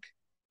monologue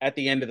at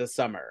the end of the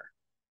summer.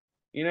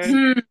 You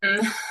know?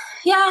 Hmm.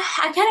 Yeah,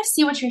 I kind of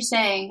see what you're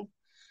saying.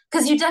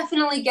 Because you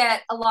definitely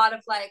get a lot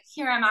of like,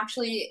 here I'm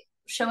actually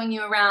showing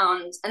you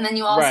around. And then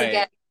you also Right.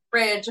 get a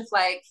bridge of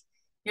like,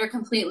 you're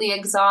completely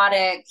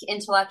exotic,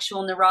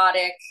 intellectual,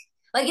 neurotic.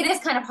 Like it is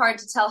kind of hard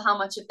to tell how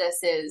much of this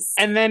is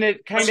And then it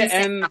what kind of she's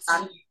saying. ends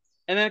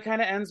and then it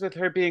kind of ends with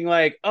her being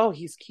like, "Oh,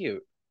 he's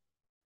cute."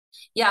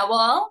 Yeah,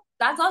 well,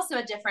 that's also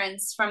a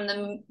difference from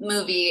the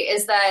movie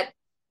is that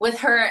with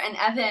her and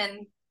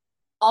Evan,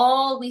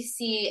 all we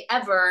see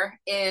ever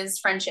is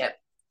friendship.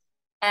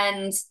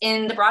 And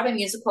in the Broadway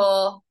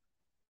musical,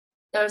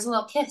 there was a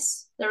little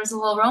kiss. There was a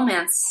little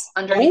romance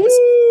underneath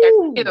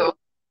the there Oh. too.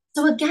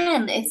 So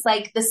again, it's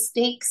like the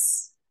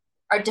stakes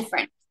are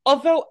different.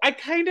 Although I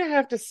kind of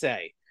have to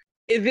say,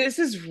 this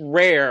is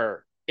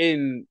rare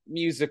in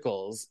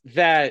musicals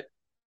that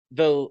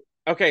the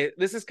okay,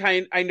 this is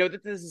kind I know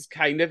that this is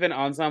kind of an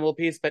ensemble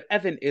piece, but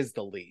Evan is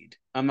the lead.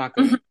 Hmm.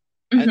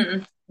 I'm Hmm.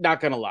 not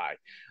gonna lie.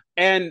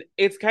 And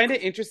it's kind of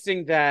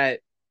interesting that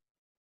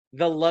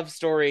the love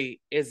story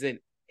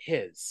isn't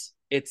his.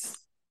 It's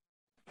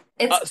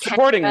It's a kind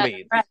supporting of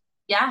lead.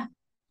 yeah,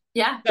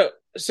 yeah.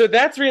 So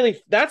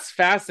that's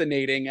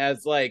fascinating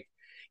as like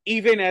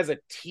even as a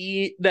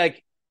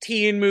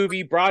teen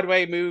movie,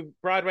 Broadway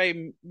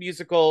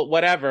musical,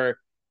 whatever,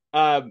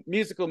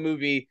 musical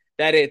movie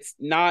that it's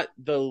not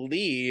the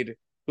lead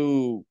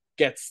who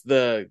gets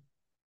the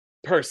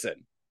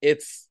person.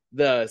 It's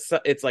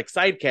like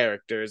side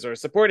characters or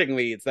supporting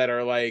leads that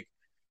are like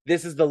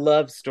this is the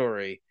love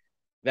story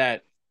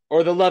that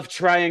or the love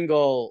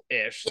triangle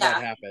ish that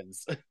Yeah.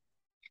 happens.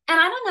 And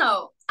I don't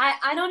know.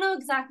 I don't know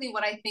exactly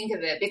what I think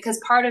of it because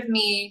part of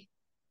me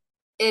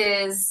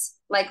is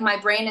like my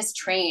brain is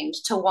trained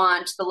to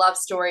want the love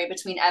story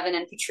between Evan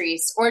and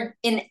Patrice, or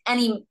in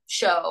any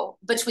show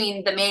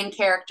between the main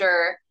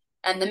character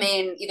and the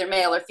main either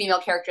male or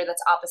female character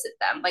that's opposite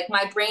them. Like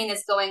my brain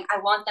is going, I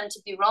want them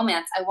to be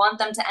romance. I want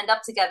them to end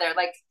up together.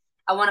 Like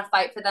I want to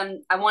fight for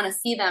them. I want to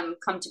see them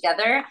come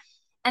together.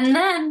 And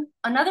then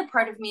another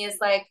part of me is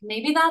like,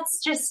 maybe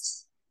that's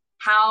just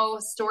how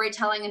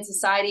storytelling in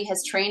society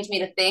has trained me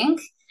to think.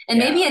 And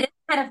maybe it is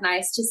kind of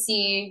nice to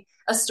see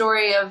a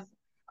story of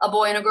a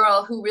boy and a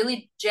girl who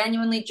really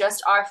genuinely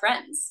just are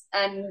friends.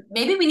 And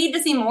maybe we need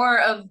to see more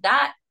of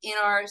that in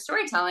our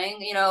storytelling,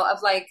 you know,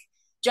 of like,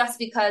 just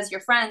because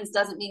you're friends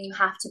doesn't mean you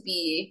have to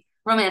be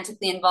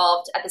romantically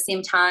involved at the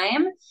same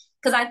time.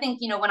 Because I think,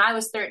 you know, when I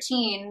was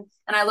 13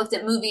 and I looked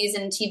at movies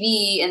and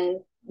TV and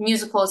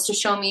musicals to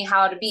show me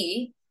how to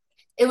be,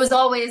 it was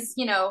always,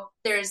 you know,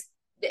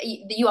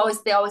 they always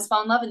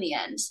fall in love in the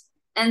end.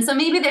 And so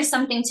maybe there's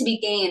something to be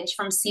gained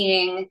from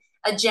seeing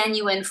a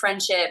genuine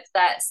friendship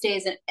that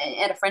stays at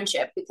a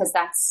friendship, because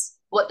that's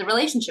what the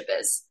relationship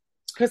is.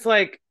 Because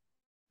like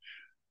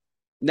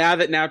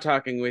now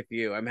talking with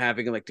you, I'm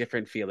having like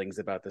different feelings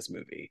about this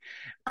movie.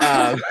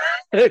 I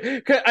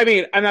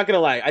mean, I'm not gonna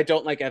lie, I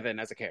don't like Evan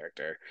as a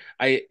character.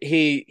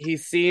 He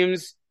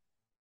seems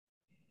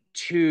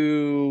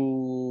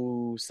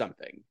too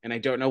something, and I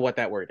don't know what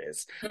that word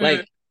is. Mm-hmm.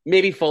 Like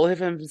maybe full of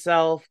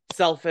himself,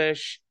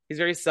 selfish. He's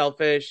very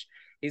selfish.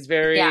 He's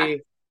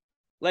very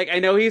like, I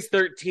know he's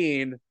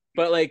 13,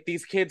 but like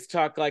these kids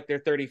talk like they're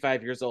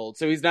 35 years old.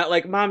 So he's not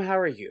like, Mom, how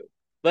are you?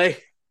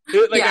 Like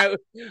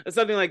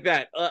something like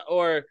that.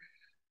 Or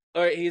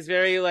he's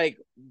very like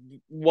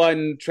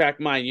one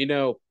track mind, you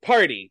know,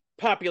 party,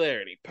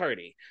 popularity,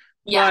 party.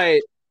 Yeah.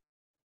 But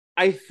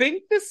I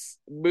think this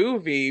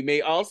movie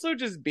may also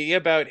just be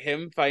about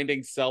him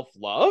finding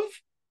self-love.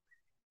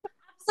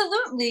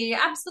 Absolutely.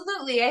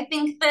 I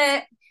think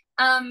that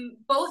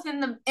both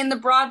in the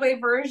Broadway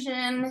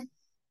version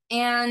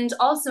and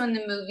also in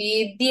the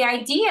movie, the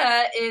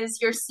idea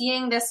is you're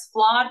seeing this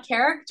flawed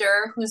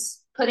character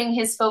who's putting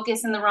his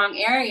focus in the wrong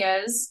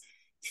areas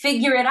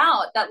figure it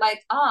out, that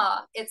like,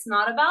 it's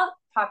not about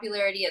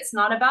popularity, it's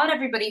not about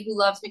everybody who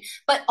loves me.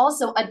 But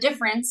also a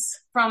difference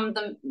from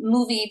the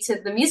movie to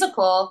the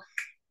musical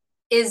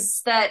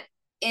is that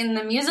in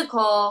the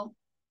musical,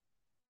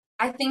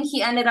 I think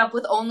he ended up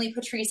with only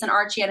Patrice and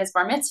Archie at his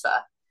bar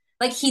mitzvah.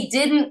 Like he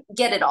didn't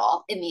get it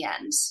all in the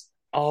end.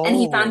 And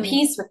he found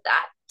peace with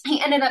that.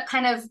 He ended up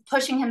kind of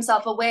pushing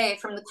himself away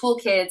from the cool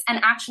kids, and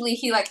actually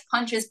he like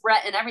punches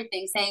Brett and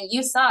everything, saying,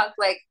 you suck.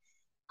 Like,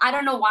 I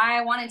don't know why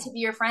I wanted to be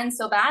your friend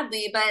so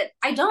badly, but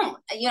I don't.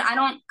 You know, I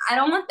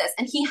don't want this.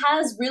 And he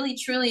has really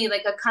truly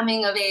like a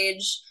coming of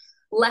age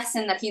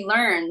lesson that he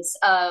learns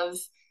of,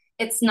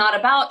 it's not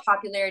about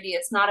popularity,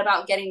 it's not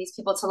about getting these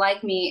people to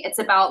like me, it's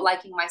about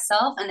liking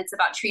myself, and it's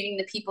about treating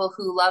the people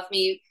who love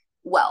me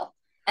well.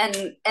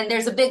 And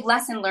there's a big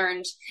lesson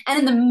learned. And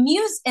in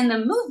the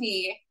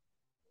movie,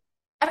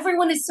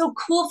 everyone is so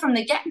cool from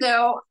the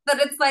get-go that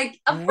it's like,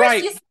 of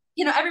course,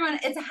 you know, everyone,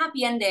 it's a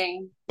happy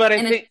ending. But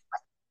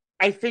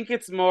I think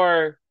it's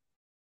more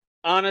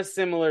on a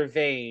similar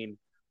vein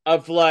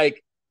of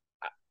like,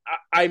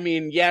 I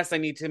mean, yes, I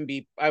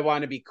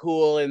want to be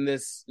cool in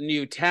this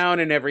new town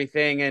and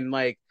everything. And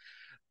like,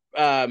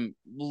 I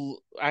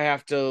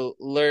have to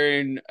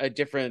learn a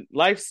different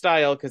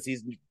lifestyle because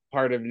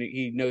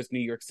he knows New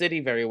York City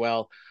very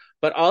well.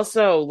 But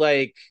also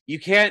like, you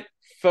can't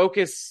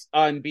focus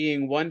on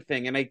being one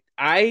thing. And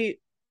I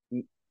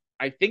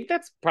think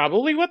that's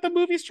probably what the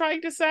movie's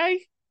trying to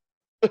say.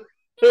 Yeah,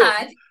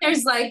 I think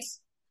there's like,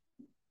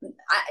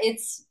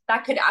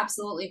 that could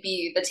absolutely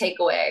be the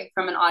takeaway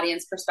from an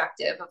audience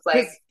perspective of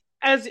like,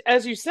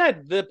 as you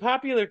said, the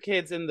popular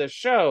kids in the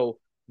show,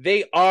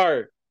 they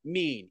are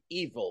mean,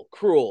 evil,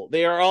 cruel.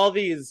 They are all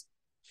these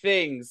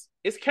things.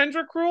 Is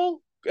Kendra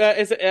cruel?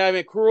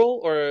 Cruel,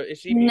 or is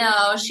she mean?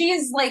 No,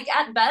 she's like,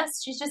 at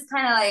best, she's just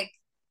kind of like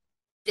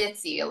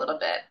ditzy a little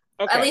bit.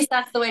 Okay. At least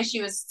that's the way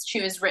she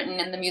was written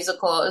in the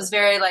musical. It was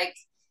very like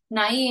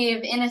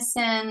naive,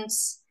 innocent,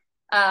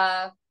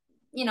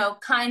 you know,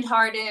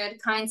 kind-hearted,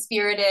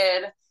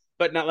 kind-spirited,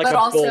 but not like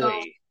a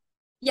bully.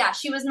 Yeah,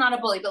 she was not a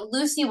bully, but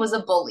Lucy was a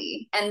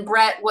bully, and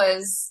Brett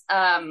was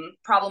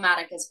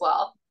problematic as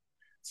well.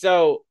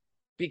 So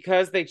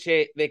because they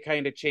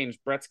kind of changed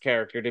Brett's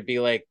character to be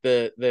like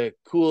the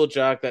cool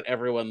jock that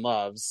everyone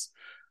loves,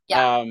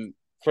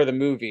 for the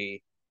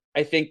movie,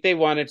 I think they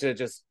wanted to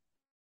just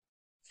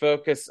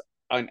focus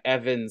on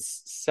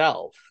Evan's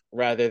self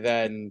rather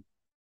than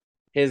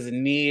his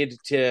need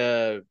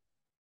to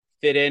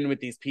fit in with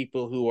these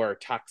people who are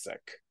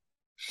toxic.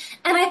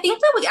 And I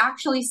think that we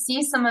actually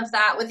see some of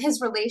that with his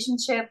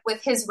relationship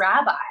with his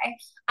rabbi.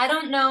 I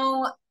don't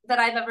know that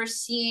I've ever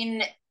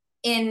seen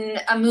in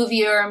a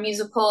movie or a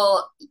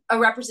musical a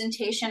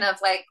representation of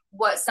like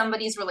what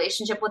somebody's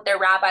relationship with their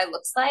rabbi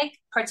looks like,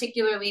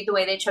 particularly the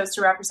way they chose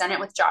to represent it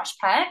with Josh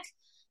Peck.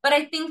 But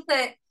I think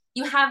that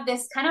you have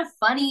this kind of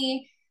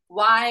funny,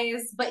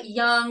 wise, but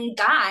young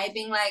guy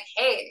being like,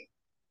 hey,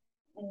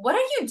 what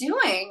are you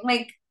doing?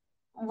 Like,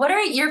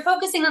 you're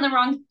focusing on the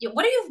wrong,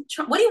 what do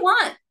you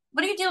want?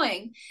 What are you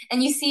doing?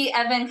 And you see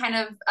Evan kind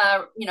of,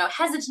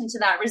 hesitant to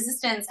that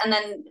resistance. And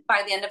then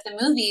by the end of the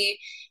movie,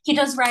 he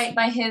does right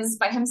by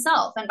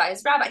himself and by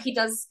his rabbi.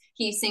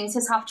 He sings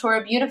his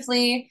Haftorah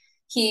beautifully.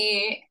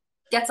 He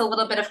gets a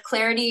little bit of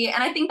clarity.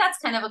 And I think that's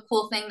kind of a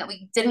cool thing that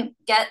we didn't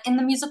get in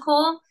the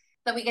musical,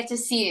 that we get to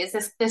see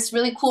is this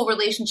really cool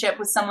relationship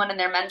with someone and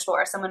their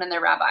mentor, someone and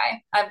their rabbi.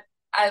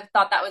 I've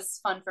thought that was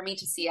fun for me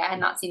to see. I had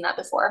not seen that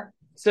before.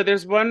 So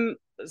there's one,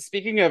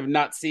 speaking of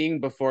not seeing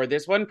before,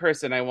 there's one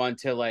person I want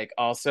to like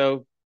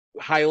also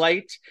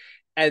highlight,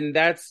 and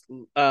that's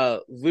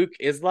Luke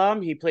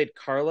Islam. He played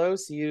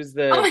Carlos. He was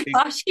the Oh my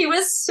gosh, he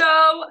was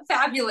so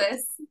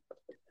fabulous.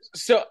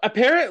 So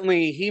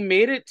apparently he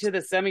made it to the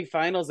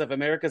semifinals of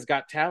America's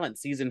Got Talent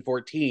season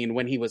 14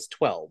 when he was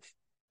 12.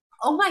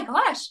 Oh my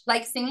gosh,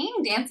 like singing,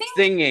 dancing?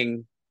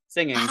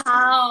 Singing.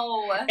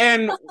 Wow.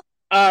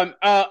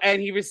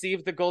 And he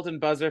received the golden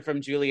buzzer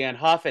from Julianne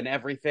Hough and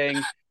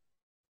everything.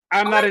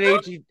 I'm not an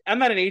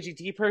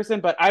AGT person,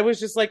 but I was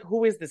just like,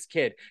 who is this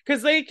kid?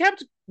 Because they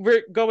kept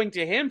going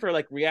to him for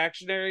like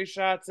reactionary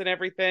shots and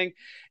everything.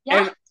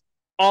 Yeah. And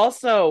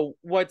also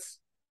what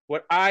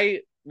I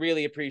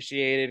really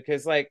appreciated,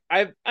 because like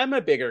I'm a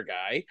bigger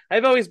guy.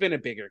 I've always been a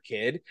bigger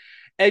kid.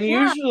 And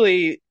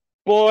usually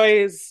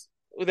boys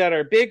that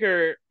are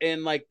bigger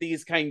in like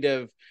these kind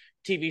of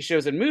TV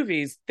shows and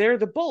movies, they're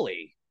the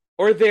bully.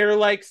 Or they're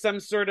like some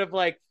sort of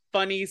like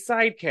funny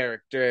side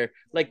character,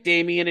 like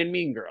Damien in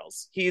Mean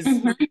Girls. He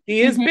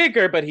is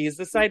bigger, but he's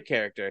the side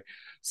character.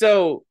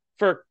 So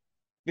for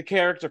the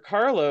character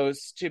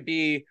Carlos to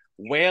be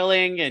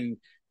wailing and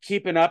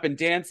keeping up and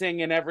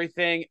dancing and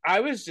everything,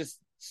 I was just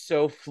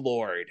so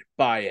floored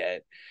by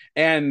it.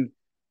 And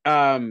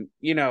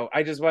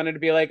I just wanted to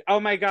be like,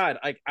 oh my God,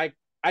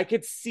 I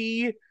could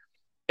see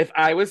if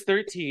I was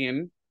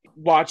 13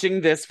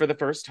 watching this for the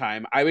first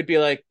time, I would be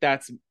like,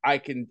 I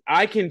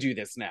can do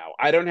this now.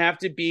 I don't have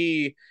to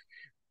be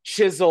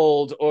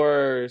chiseled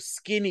or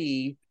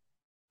skinny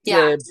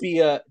to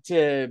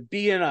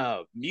be in a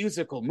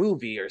musical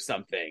movie or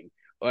something.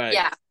 Like,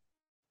 yeah.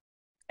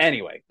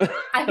 Anyway.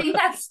 I think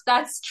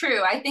that's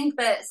true. I think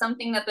that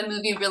something that the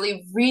movie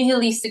really,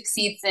 really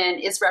succeeds in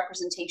is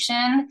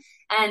representation.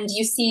 And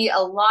you see a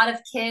lot of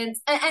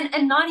kids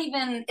and not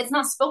even, it's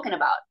not spoken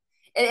about.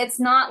 It's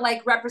not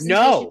like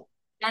representation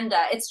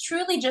agenda. It's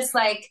truly just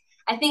like,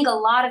 I think a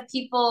lot of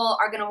people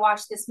are going to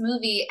watch this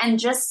movie and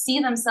just see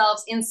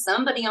themselves in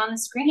somebody on the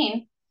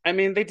screen. I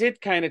mean, they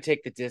did kind of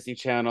take the Disney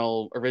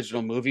Channel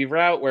original movie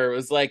route where it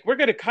was like, we're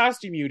going to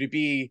costume you to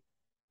be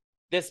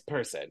this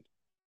person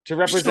to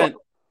represent.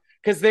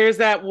 Because there's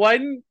that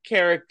one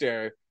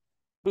character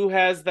who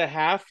has the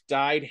half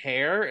dyed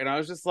hair, and I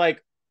was just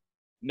like,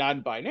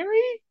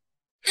 non-binary?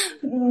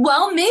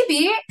 Well,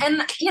 maybe.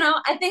 And,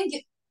 I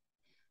think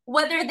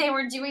whether they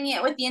were doing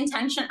it with the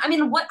intention, I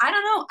mean, I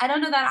don't know. I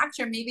don't know that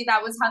actor. Maybe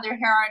that was how their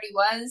hair already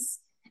was.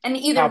 And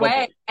either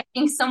way, I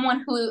think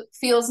someone who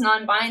feels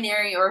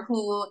non-binary or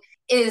who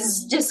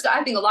is just,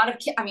 I think a lot of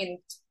kids, I mean,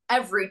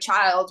 every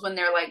child when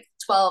they're like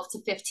 12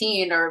 to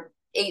 15 or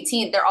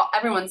 18,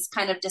 everyone's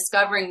kind of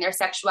discovering their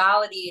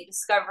sexuality,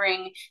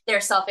 discovering their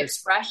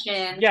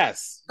self-expression.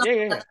 Yes.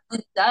 Yeah. What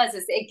it does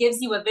is it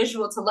gives you a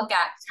visual to look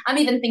at. I'm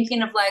even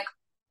thinking of like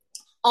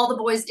all the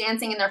boys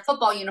dancing in their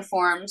football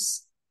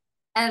uniforms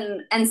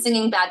and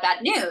singing Bad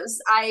Bad News.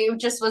 I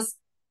just was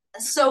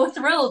so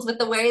thrilled with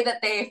the way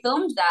that they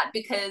filmed that,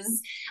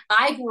 because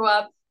I grew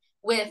up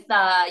with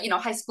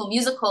High School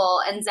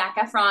Musical, and Zac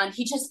Efron,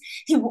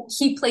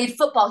 he played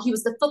football. He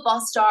was the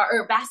football star,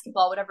 or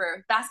basketball.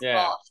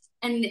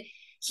 And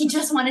he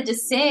just wanted to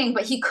sing,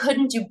 but he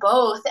couldn't do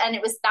both. And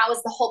that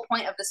was the whole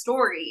point of the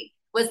story,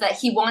 was that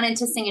he wanted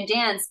to sing and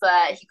dance,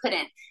 but he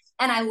couldn't.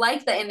 And I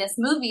like that in this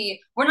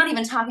movie, we're not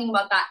even talking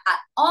about that at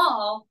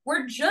all.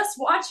 We're just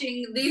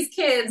watching these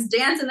kids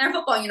dance in their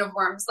football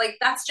uniforms. Like,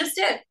 that's just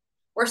it.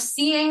 We're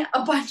seeing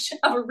a bunch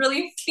of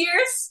really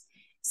fierce,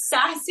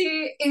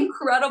 sassy,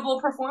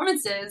 incredible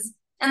performances,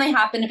 and they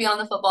happen to be on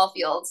the football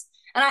field.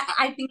 And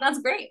I think that's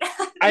great.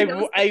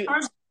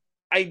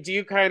 I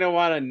do kind of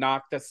want to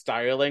knock the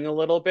styling a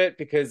little bit,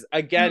 because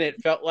again,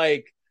 it felt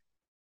like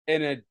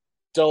an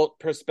adult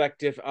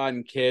perspective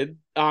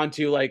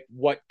onto like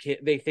what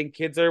they think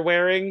kids are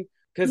wearing.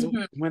 Because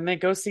when they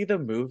go see the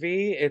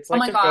movie, it's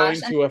like going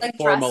to a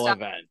formal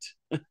event.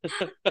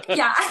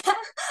 Yeah,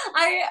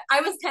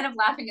 I was kind of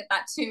laughing at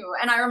that too,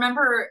 and I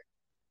remember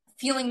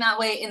feeling that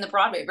way in the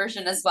Broadway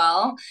version as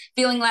well.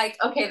 Feeling like,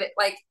 okay, that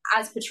like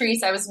as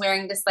Patrice, I was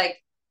wearing this like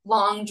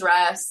long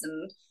dress,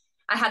 and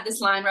I had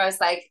this line where I was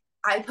like,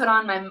 I put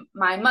on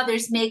my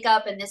mother's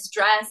makeup and this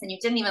dress, and you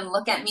didn't even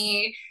look at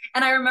me.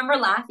 And I remember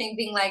laughing,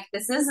 being like,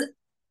 this is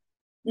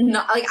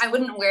not like, I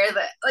wouldn't wear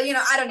that.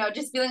 I don't know,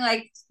 just feeling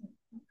like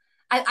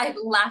I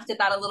laughed at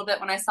that a little bit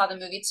when I saw the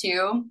movie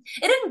too.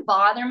 It didn't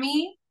bother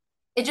me.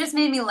 It just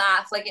made me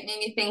laugh. Like, it made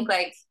me think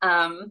like,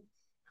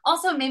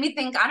 also made me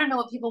think, I don't know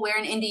what people wear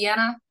in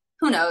Indiana.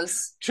 Who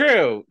knows?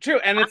 True.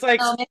 And it's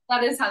like, maybe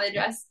that is how they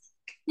dress.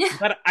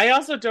 But I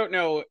also don't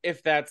know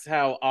if that's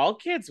how all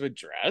kids would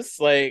dress.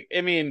 Like,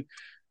 I mean,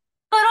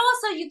 But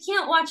also, you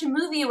can't watch a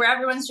movie where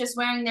everyone's just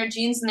wearing their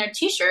jeans and their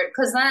t-shirt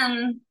because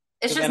then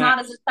it's just then not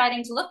as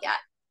exciting to look at.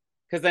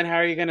 because then how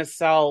are you going to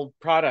sell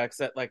products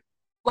at like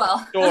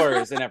Well,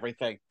 stores and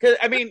everything? Because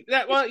I mean, you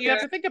have sure.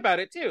 to think about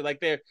it too. Like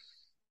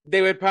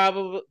they would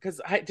probably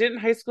because didn't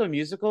High School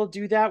Musical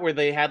do that where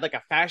they had like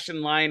a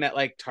fashion line at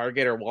like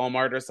Target or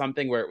Walmart or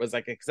something where it was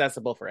like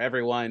accessible for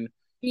everyone.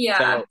 Yeah.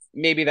 So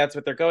maybe that's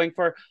what they're going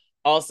for.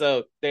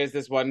 Also, there's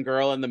this one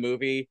girl in the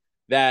movie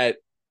that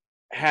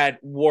had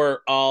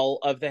wore all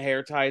of the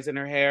hair ties in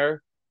her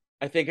hair.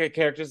 I think her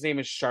character's name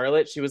is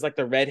Charlotte. She was like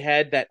the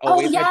redhead that Oh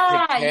always had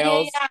yeah,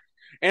 pigtails. yeah,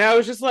 And I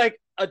was just like,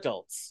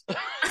 adults,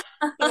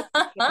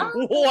 yeah.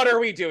 what are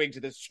we doing to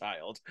this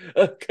child?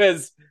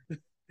 Because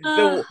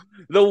the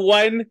the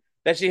one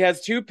that she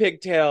has two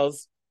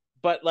pigtails,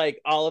 but like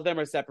all of them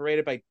are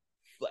separated by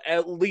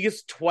at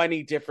least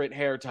 20 different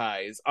hair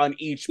ties on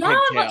each Yeah,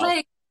 but pigtail.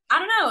 like, I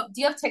don't know.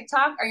 Do you have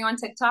TikTok? Are you on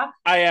TikTok?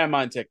 I am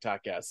on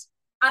TikTok, yes.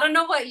 I don't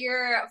know what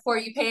your For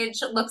You page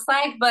looks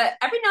like, but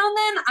every now and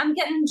then I'm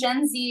getting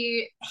Gen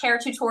Z hair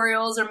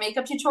tutorials or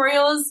makeup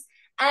tutorials,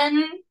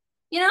 and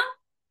you know,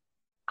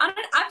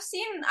 I've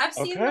seen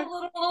the Okay.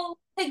 little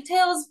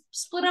pigtails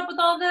split up with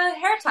all the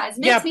hair ties.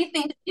 It makes Yeah, me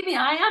think maybe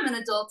I am an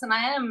adult and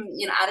I am,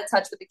 out of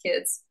touch with the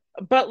kids.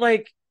 but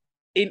like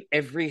in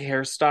every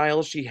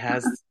hairstyle, she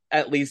has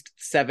at least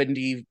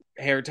 70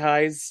 hair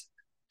ties.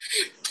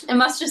 It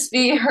must just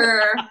be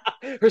Her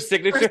her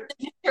signature.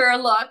 signature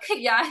look.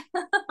 Yeah.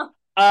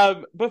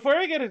 Before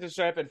I get into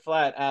Stripe and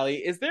Flat,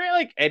 Allie, is there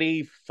like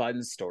any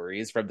fun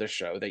stories from the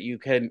show that you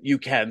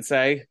can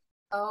say?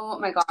 Oh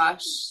my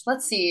gosh.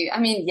 Let's see. I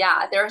mean,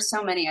 yeah, there are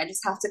so many. I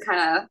just have to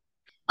kind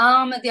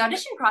of the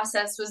audition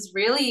process was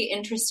really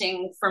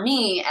interesting for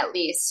me, at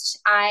least.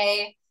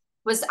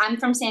 I'm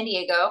from San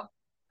Diego,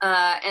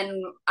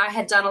 and I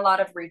had done a lot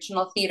of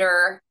regional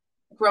theater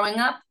growing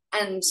up,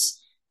 and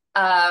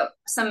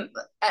some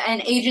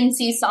an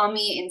agency saw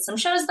me in some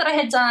shows that I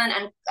had done,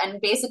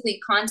 and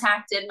basically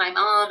contacted my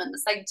mom and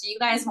was like, "Do you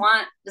guys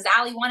does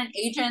Allie want an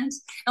agent?"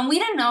 And we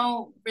didn't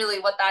know really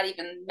what that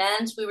even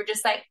meant. We were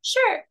just like,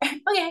 "Sure,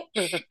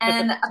 okay."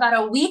 And about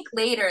a week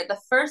later, the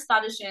first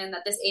audition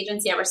that this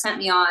agency ever sent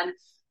me on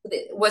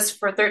was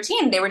for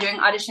 13. They were doing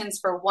auditions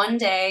for one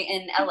day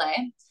in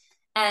LA.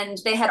 And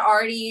they had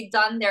already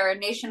done their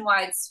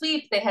nationwide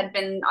sweep. They had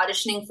been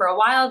auditioning for a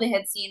while. They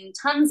had seen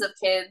tons of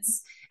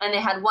kids, and they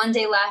had one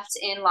day left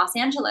in Los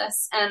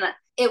Angeles. And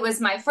it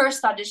was my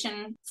first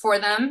audition for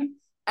them.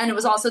 And it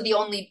was also the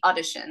only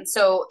audition.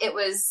 So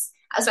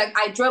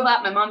I drove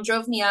up, my mom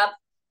drove me up,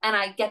 and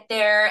I get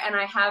there and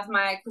I have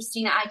my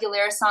Christina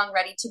Aguilera song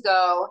ready to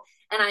go.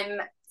 And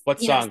I'm,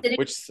 What song? sitting.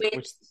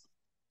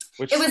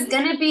 Which It was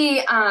going to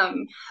be, oh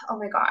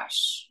my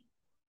gosh.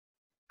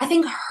 I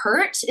think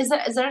 "Hurt" is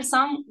that a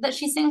song that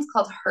she sings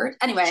called "Hurt"?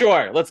 Anyway,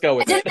 Sure, let's go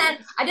with it.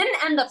 I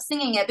didn't end up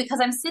singing it because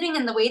I'm sitting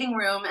in the waiting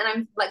room and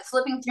I'm like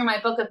flipping through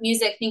my book of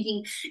music,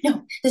 thinking,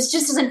 no, this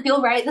just doesn't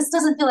feel right. This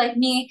doesn't feel like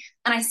me.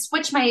 And I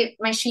switch my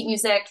sheet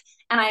music,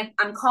 and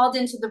I'm called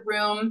into the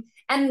room,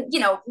 and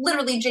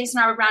literally Jason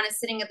Robert Brown is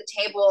sitting at the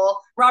table.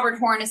 Robert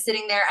Horn is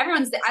sitting there. I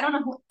don't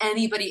know who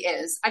anybody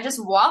is. I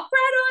just walk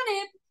right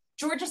on in.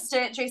 Georgia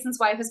Stitt, Jason's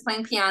wife, is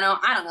playing piano.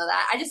 I don't know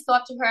that. I just go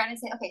up to her and I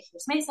say, "Okay,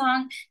 here's my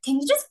song. Can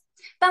you just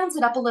bounce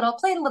it up a little,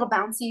 play it a little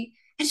bouncy?"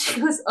 And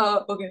she goes,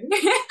 "Okay."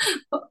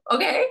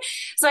 Okay.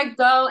 So I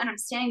go and I'm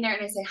standing there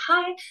and I say,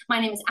 "Hi, my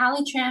name is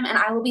Allie Trim, and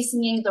I will be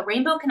singing The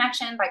Rainbow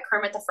Connection by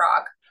Kermit the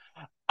Frog."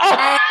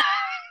 And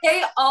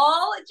they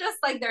all just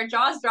like their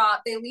jaws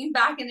dropped. They leaned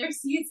back in their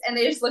seats and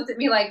they just looked at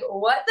me like,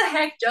 "What the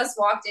heck just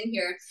walked in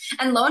here?"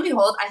 And lo and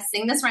behold, I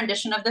sing this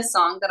rendition of this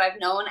song that I've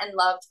known and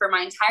loved for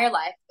my entire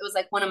life. It was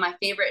like one of my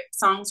favorite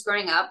songs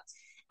growing up.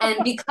 And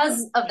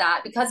because of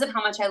that, because of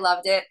how much I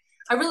loved it,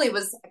 I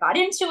got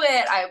into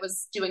it. I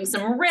was doing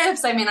some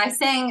riffs. I mean, I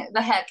sang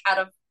the heck out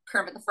of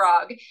Kermit the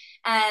Frog,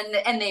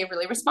 and they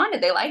really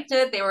responded. They liked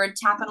it. They were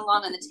tapping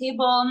along on the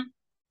table.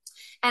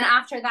 And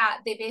after that,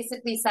 they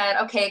basically said,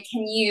 "Okay,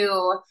 can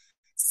you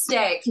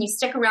stay? Can you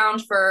stick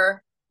around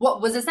for what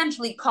was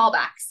essentially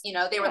callbacks?"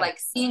 They were like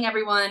seeing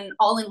everyone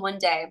all in one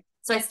day.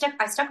 So I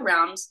stuck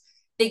around.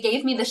 They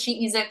gave me the sheet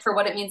music for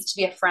What It Means to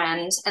Be a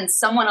Friend. And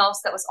someone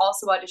else that was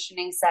also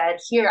auditioning said,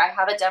 "Here, I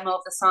have a demo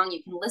of the song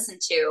you can listen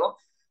to."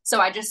 So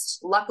I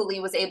just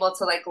luckily was able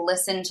to like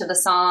listen to the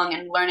song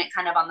and learn it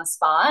kind of on the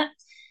spot.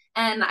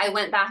 And I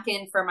went back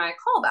in for my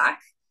callback,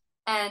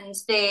 and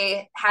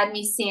they had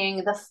me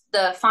sing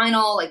the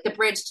final, like the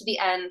bridge to the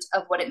end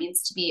of What It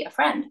Means to Be a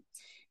Friend.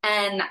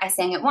 And I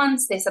sang it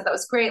once. They said, "That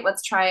was great.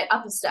 Let's try it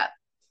up a step."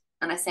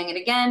 And I sang it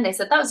again. They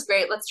said, "That was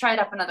great. Let's try it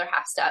up another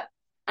half step."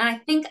 And I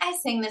think I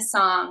sang this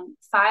song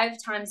 5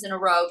 times in a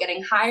row,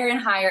 getting higher and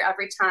higher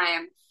every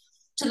time,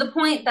 to the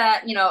point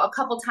that, a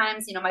couple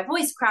times, my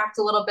voice cracked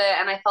a little bit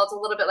and I felt a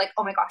little bit like,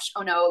 "Oh my gosh,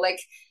 oh no, like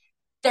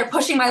they're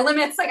pushing my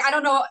limits. Like, I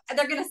don't know,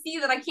 they're going to see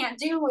that I can't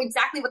do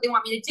exactly what they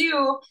want me to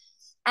do."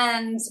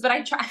 But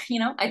I try,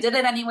 I did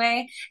it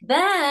anyway.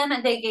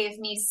 Then they gave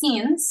me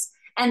scenes,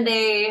 and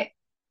they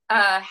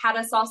had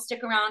us all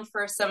stick around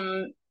for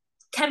some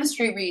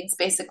chemistry reads,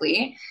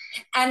 basically.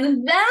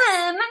 And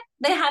then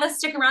they had us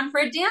stick around for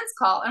a dance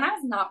call. And I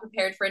was not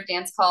prepared for a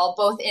dance call,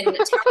 both in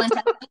talent and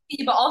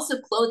ability, but also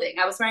clothing.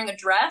 I was wearing a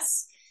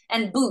dress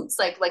and boots,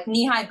 like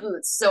knee-high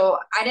boots. So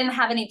I didn't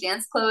have any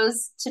dance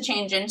clothes to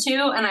change into.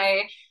 And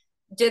I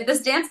did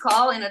this dance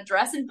call in a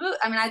dress and boot.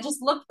 I mean, I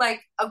just looked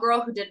like a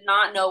girl who did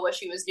not know what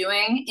she was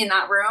doing in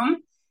that room.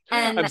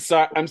 And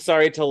I'm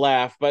sorry to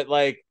laugh, but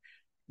like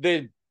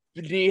the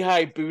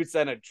knee-high boots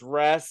and a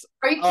dress.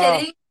 are you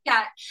kidding?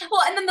 Yeah.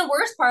 Well, and then the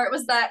worst part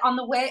was that on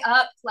the way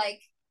up,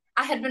 like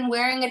I had been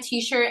wearing a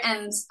t-shirt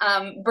and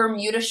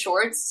Bermuda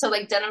shorts, so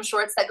like denim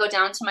shorts that go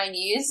down to my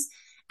knees.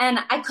 And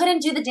I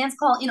couldn't do the dance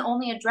call in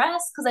only a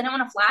dress because I didn't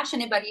want to flash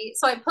anybody.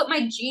 So I put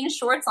my jean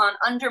shorts on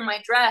under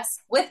my dress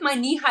with my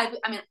knee high.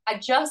 I mean, I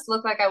just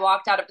looked like I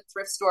walked out of a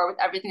thrift store with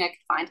everything I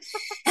could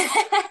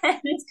find.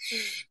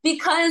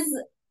 Because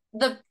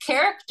the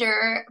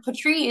character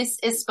Patrice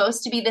is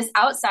supposed to be this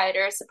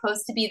outsider,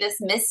 supposed to be this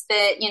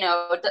misfit,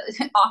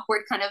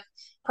 awkward kind of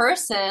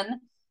person.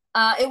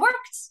 It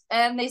worked,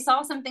 and they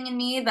saw something in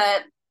me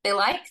that they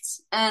liked,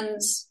 and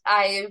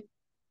I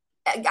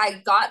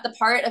got the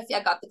part.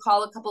 I got the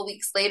call a couple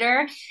weeks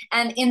later,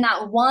 and in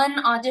that one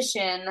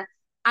audition,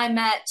 I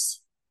met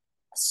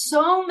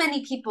so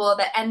many people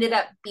that ended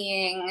up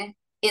being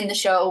in the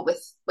show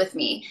with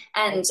me,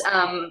 and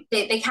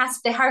they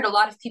hired a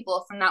lot of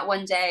people from that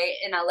one day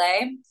in LA,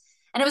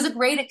 and it was a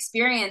great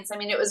experience. I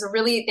mean,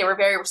 they were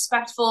very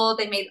respectful.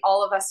 They made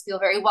all of us feel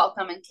very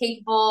welcome and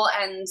capable,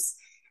 and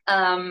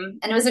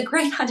it was a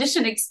great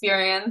audition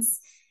experience,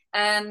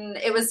 and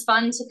it was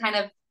fun to kind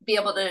of be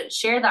able to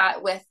share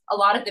that with a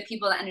lot of the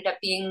people that ended up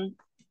being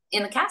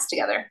in the cast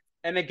together.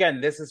 And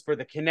again, this is for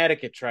the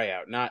Connecticut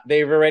tryout. Have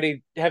they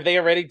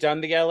already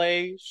done the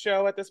LA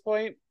show at this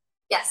point?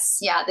 Yes,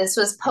 yeah. This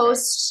was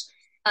post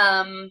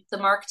the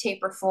Mark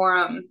Taper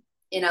Forum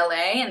in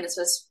LA, and this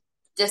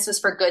was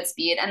for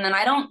Goodspeed. And then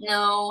I don't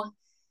know.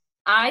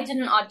 I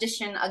didn't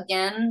audition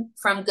again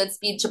from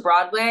Goodspeed to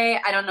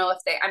Broadway. I don't know if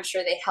I'm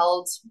sure they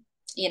held,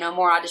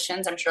 more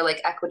auditions. I'm sure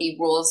like equity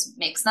rules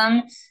makes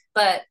them,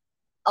 but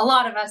a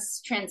lot of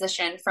us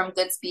transitioned from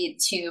Goodspeed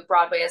to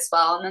Broadway as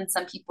well. And then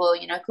some people,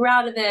 grew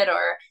out of it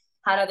or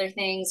had other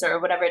things or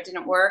whatever, it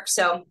didn't work.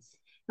 So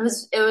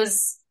it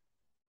was.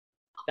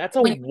 That's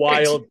a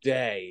wild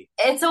day.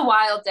 It's a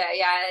wild day.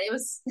 Yeah, it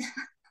was.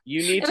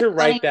 You need to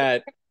write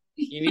that.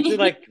 You need to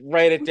like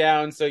write it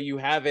down so you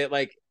have it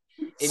like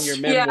in your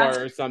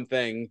memoir or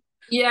something.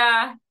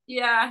 Yeah.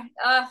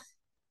 It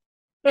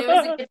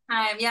was a good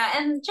time. Yeah.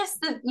 And just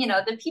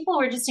the people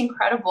were just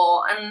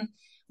incredible. And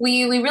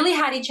we really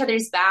had each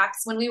other's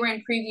backs when we were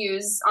in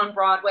previews on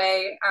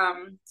Broadway.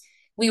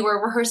 We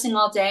were rehearsing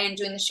all day and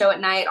doing the show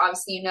at night,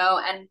 obviously,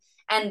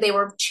 and they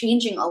were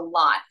changing a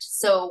lot.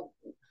 So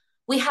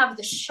we have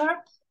the sharp,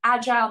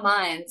 agile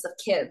minds of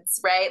kids,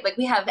 right? Like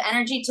we have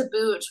energy to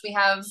boot. We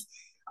have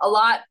a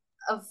lot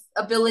of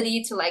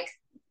ability to like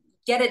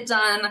get it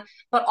done.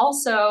 But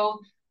also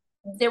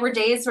there were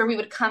days where we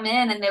would come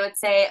in and they would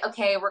say,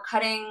 okay, we're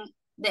cutting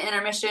the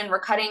intermission, we're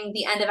cutting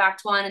the end of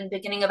Act 1 and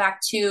beginning of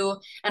Act 2,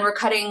 and we're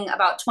cutting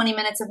about 20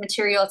 minutes of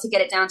material to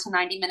get it down to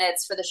 90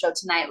 minutes for the show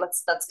tonight.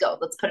 Let's go.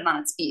 Let's put it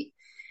on its feet.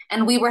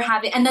 And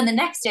and then the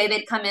next day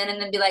they'd come in and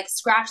then be like,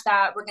 scratch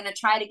that. We're going to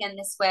try it again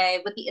this way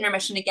with the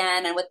intermission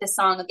again and with this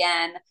song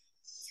again.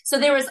 So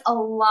there was a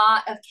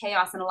lot of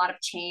chaos and a lot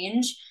of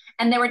change.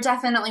 And there were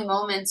definitely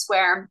moments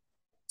where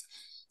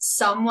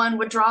someone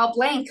would draw a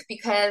blank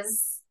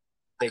because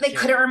they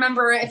couldn't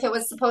remember if it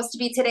was supposed to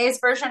be today's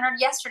version or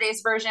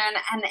yesterday's version.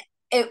 And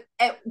it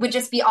would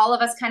just be all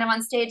of us kind of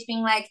on stage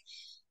being like,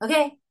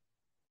 okay,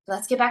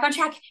 let's get back on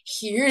track.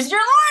 Here's your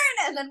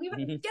line. And then we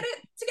would get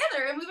it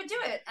together and we would do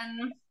it.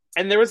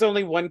 And there was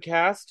only one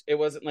cast. It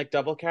wasn't like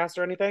double cast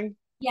or anything.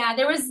 Yeah,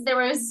 there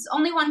was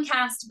only one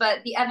cast, but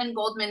the Evan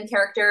Goldman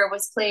character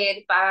was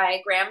played by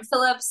Graham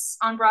Phillips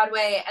on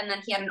Broadway, and then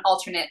he had an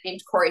alternate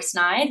named Corey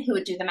Snide who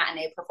would do the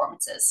matinee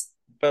performances.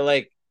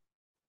 But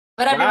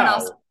everyone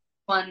else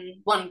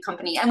one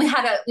company, and we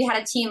had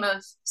a team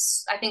of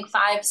I think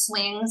 5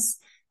 swings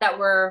that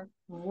were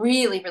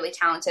really, really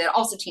talented,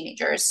 also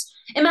teenagers.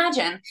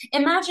 Imagine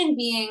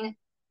being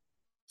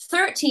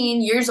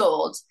 13 years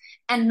old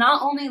and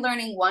not only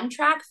learning one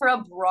track for a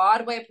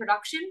Broadway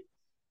production,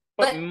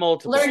 but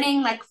multiple.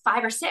 Learning like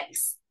 5 or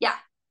 6. Yeah.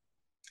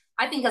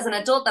 I think as an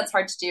adult, that's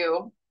hard to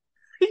do.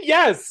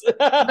 Yes. But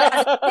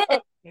as a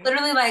kid,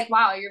 literally like,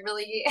 wow, you're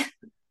really...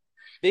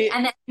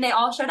 and then they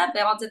all showed up.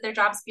 They all did their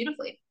jobs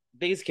beautifully.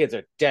 These kids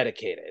are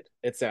dedicated.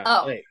 It sounds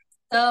like.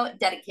 So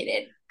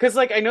dedicated. Because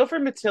like, I know for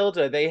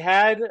Matilda, they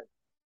had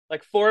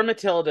like 4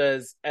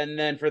 Matildas, and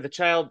then for the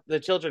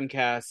children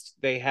cast,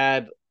 they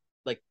had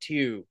like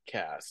 2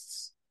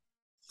 casts,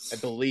 I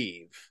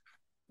believe.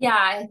 Yeah,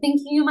 I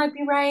think you might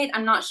be right.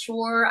 I'm not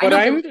sure. But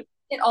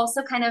it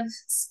also kind of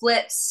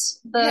splits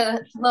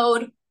the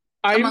load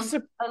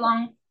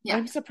along. Yeah.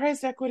 I'm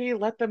surprised Equity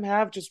let them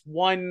have just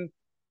one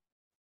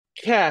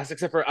cast,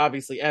 except for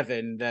obviously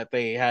Evan, that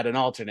they had an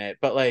alternate.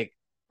 But like,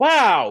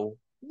 wow,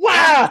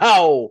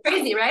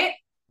 crazy, right?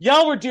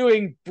 y'all were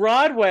doing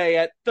Broadway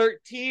at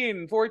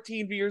 13,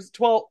 14 years,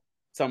 12.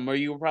 Some of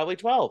you were probably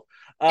 12.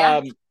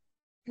 Yeah.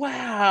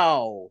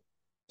 Wow.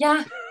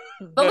 Yeah.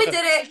 But we did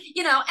it,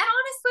 and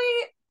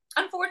honestly,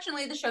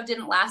 unfortunately, the show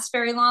didn't last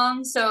very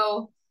long.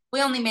 So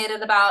we only made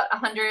it about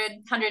 100,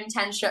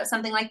 110 shows,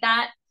 something like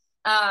that.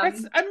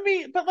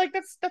 But like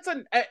that's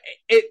an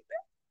it.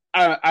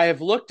 I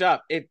have looked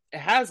up. It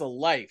has a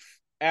life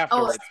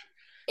afterwards.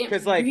 It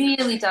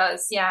really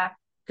does. Yeah.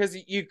 Because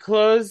you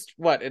closed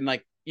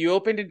you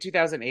opened in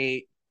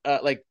 2008,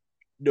 like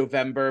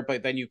November,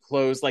 but then you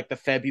closed like the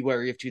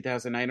February of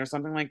 2009 or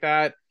something like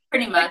that.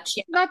 Pretty much.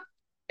 Yeah. Not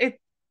it.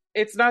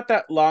 It's not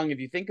that long if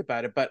you think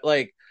about it, but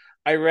like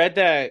I read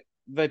that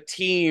the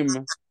team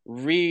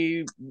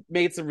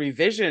made some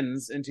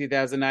revisions in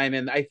 2009,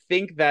 and I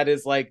think that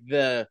is like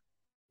the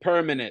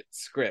permanent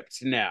script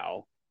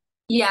now.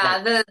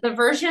 Yeah, the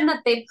version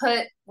that they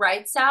put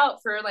rights out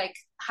for like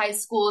high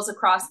schools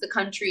across the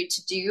country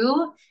to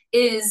do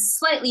is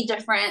slightly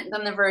different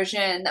than the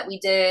version that we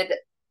did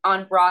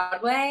on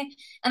Broadway.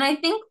 And I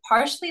think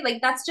partially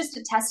like that's just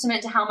a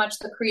testament to how much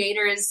the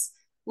creators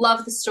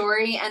love the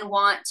story and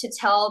want to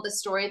tell the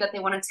story that they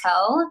want to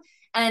tell.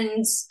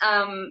 And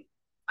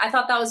I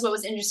thought that was what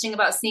was interesting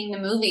about seeing the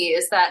movie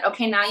is that,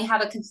 okay, now you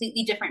have a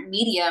completely different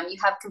medium. You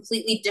have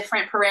completely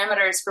different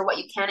parameters for what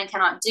you can and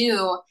cannot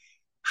do.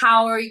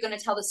 How are you going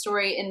to tell the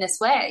story in this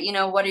way?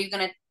 What are you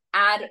going to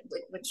add,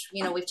 which,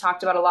 we've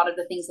talked about a lot of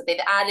the things that they've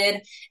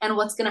added and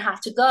what's going to have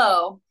to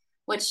go,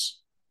 which,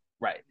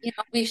 right.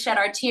 We shed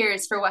our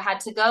tears for what had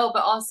to go,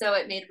 but also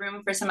it made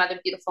room for some other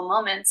beautiful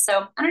moments.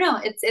 So I don't know.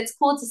 It's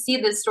cool to see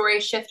the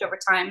story shift over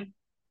time.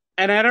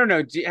 And I don't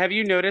know, have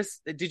you noticed,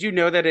 did you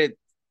know that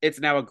it's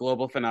now a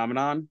global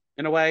phenomenon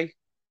in a way?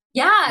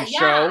 Yeah.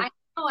 I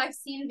know. I've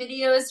seen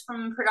videos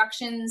from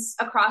productions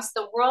across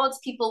the world.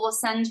 People will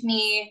send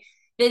me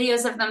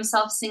videos of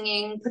themselves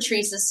singing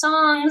Patrice's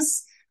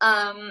songs.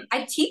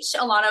 I teach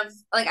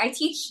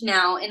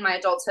now in my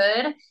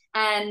adulthood,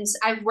 and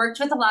I've worked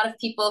with a lot of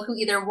people who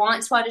either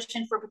want to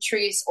audition for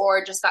Patrice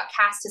or just got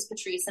cast as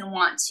Patrice and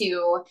want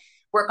to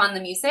work on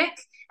the music.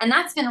 And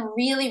that's been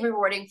really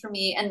rewarding for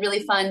me and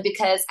really fun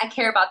because I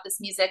care about this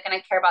music and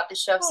I care about the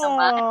show so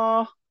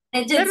much.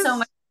 It did so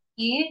much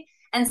for me.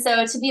 And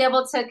so to be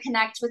able to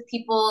connect with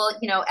people,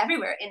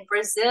 everywhere in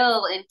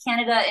Brazil, in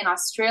Canada, in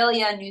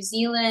Australia, New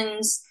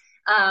Zealand,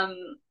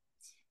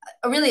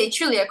 really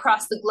truly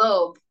across the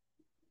globe,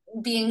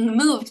 being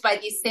moved by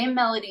these same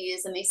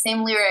melodies and these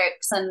same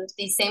lyrics and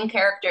these same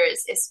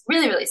characters is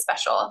really, really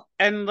special.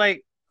 And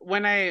like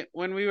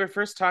when we were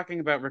first talking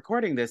about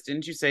recording this,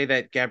 didn't you say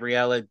that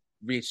Gabriella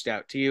reached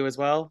out to you as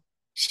well?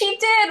 She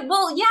did.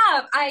 Well,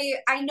 yeah,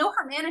 I know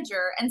her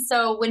manager, and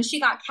so when she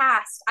got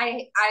cast,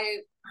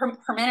 her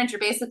manager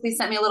basically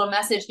sent me a little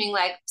message being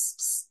like,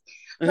 psst,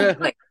 psst.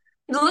 Like,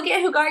 look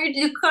at who got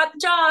the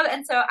job.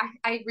 And so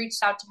I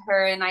reached out to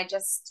her and I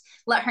just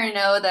let her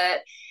know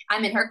that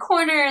I'm in her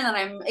corner and that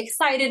I'm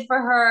excited for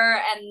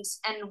her. And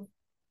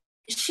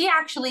she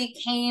actually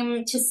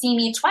came to see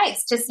me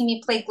twice, to see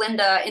me play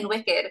Glinda in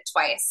Wicked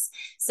twice.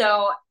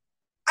 So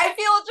I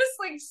feel just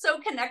like so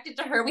connected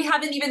to her. We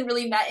haven't even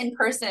really met in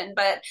person,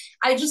 but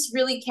I just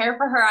really care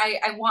for her.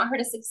 I want her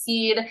to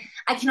succeed.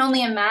 I can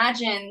only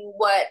imagine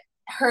what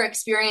her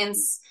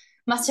experience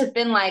must have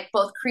been like,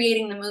 both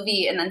creating the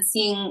movie and then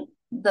seeing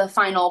the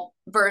final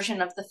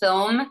version of the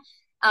film.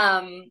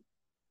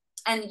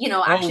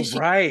 Actually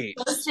she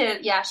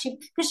posted,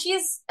 because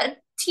she's a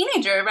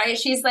teenager, right?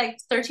 She's like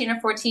 13 or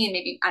 14,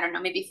 maybe, I don't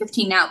know, maybe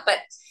 15 now, but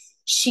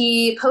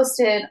she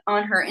posted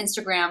on her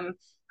Instagram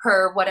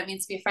her What It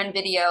Means to Be a Friend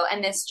video,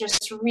 and this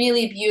just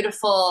really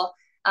beautiful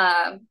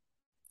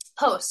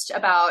post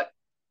about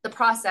the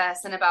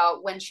process and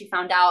about when she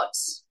found out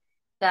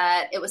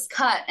that it was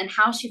cut and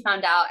how she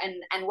found out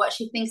and what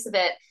she thinks of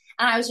it.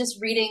 And I was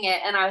just reading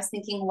it and I was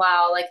thinking,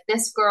 wow, like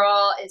this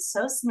girl is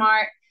so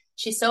smart.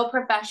 She's so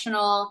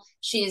professional.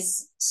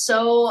 She's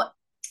so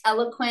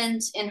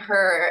eloquent in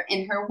her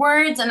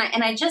words. And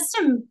I just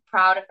am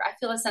proud of her. I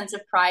feel a sense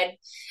of pride.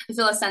 I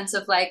feel a sense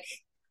of like,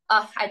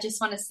 I just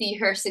want to see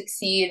her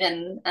succeed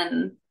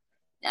and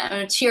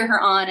cheer her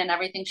on and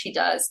everything she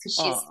does, because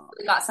she's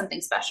got something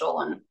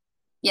special. And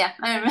yeah,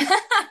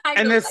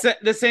 and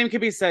the same could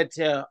be said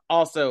to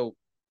also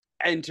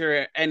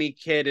enter any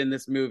kid in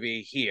this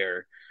movie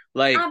here.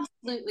 Like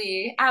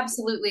absolutely.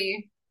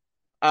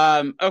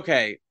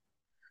 Okay,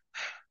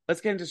 let's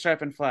get into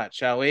Sharp and Flat,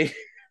 shall we?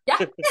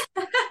 Yeah.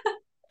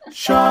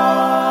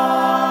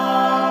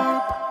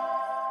 Sharp,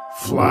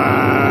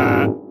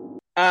 Flat.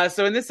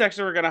 So in this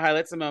section, we're going to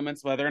highlight some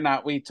moments, whether or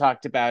not we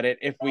talked about it.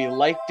 If we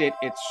liked it,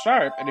 it's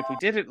sharp. And if we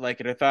didn't like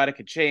it or thought it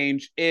could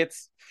change,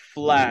 it's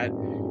flat.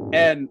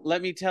 And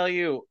let me tell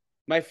you,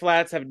 my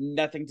flats have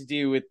nothing to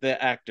do with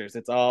the actors.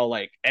 It's all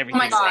like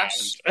everything. Oh my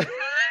gosh.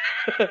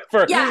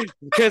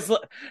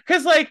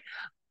 Because like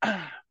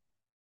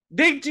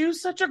they do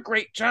such a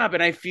great job,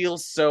 and I feel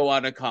so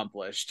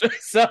unaccomplished.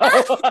 So,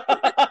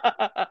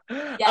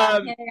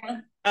 yeah.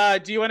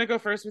 Do you want to go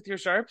first with your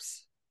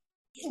sharps?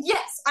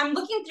 Yes, I'm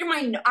looking through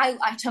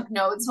I took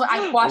notes.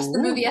 I watched the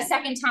movie a Ooh.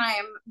 second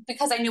time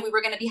because I knew we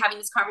were going to be having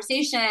this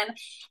conversation,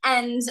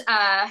 and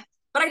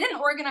but I didn't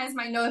organize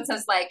my notes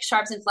as like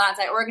sharps and flats.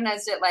 I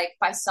organized it like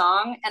by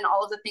song and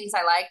all of the things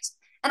I liked.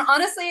 And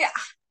honestly, You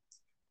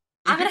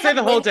I'm could gonna say have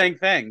the whole dang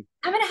thing.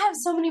 I'm gonna have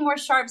so many more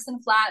sharps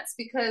than flats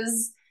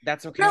because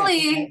That's okay.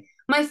 really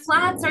my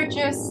flats are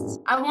just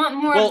I want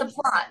more of the Well,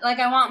 plot. Like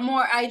I want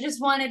more. I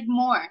just wanted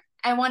more.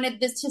 I wanted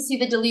this to see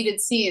the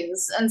deleted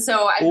scenes, and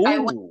so I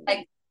went ooh.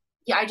 like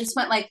yeah, I just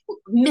went like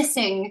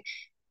missing,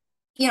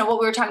 what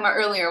we were talking about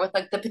earlier with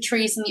like the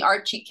Patrice and the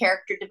Archie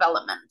character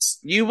development.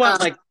 You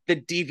want like the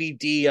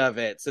DVD of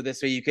it, so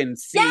this way you can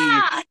see,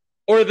 Yeah,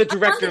 or the I want the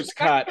director's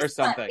cut or director's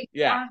cut. something.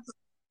 Yeah. Exactly.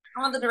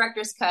 I want the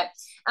director's cut.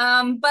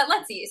 But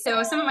let's see.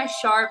 So some of my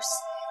sharps,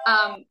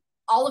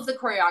 all of the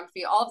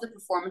choreography, all of the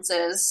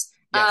performances.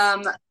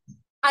 Yes.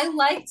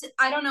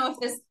 I don't know if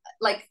this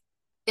like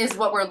is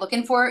what we're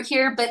looking for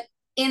here, but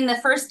in the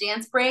first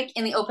dance break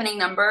in the opening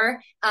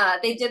number,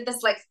 they did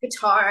this like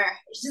guitar,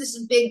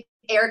 this big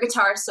air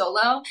guitar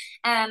solo,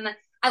 and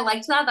I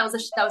liked that. That was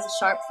a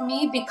sharp for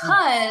me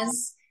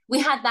because we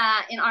had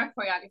that in our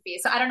choreography.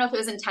 So I don't know if it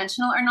was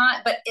intentional or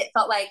not, but it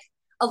felt like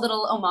a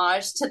little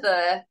homage to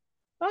the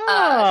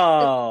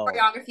Oh.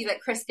 choreography that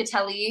Chris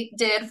Catelli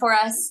did for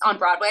us on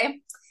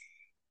Broadway.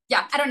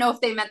 Yeah, I don't know if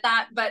they meant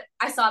that, but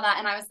I saw that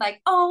and I was like,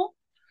 oh,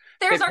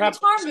 They there's our prob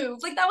guitar move.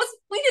 Like that was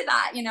we did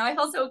that, I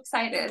felt so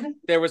excited.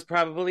 there was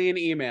probably an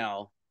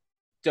email.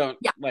 Don't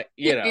Yeah. like,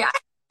 Yeah.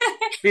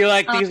 be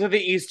like, um, these are the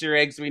Easter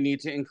eggs we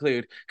need to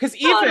include. Because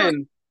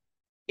totally.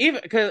 even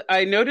because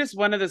I noticed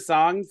one of the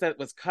songs that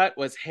was cut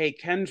was Hey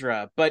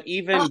Kendra, but Oh,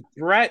 even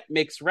Brett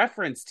makes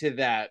reference to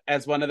that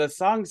as one of the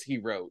songs he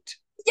wrote.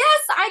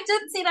 yes, I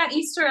did see that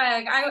Easter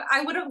egg.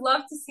 I would have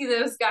loved to see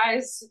those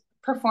guys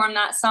perform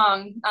that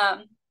song.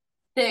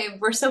 They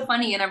were so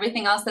funny and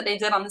everything else that they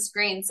did on the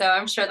screen. So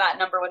I'm sure that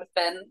number would have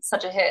been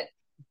such a hit.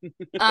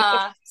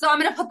 So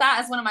I'm gonna put that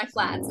as one of my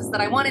flats is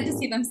that I wanted to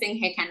see them sing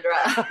Hey Kendra.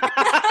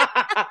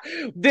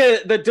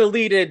 The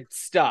deleted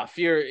stuff.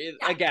 You're Yeah,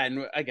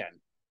 again.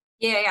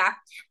 yeah.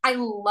 I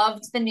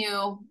loved the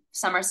new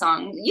summer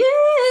song. You.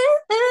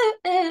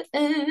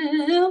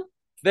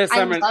 The I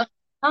summer. love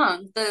the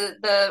song.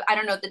 The I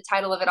don't know the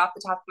title of it off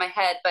the top of my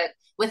head, but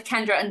with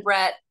Kendra and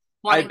Brett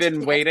I've wanting to been dance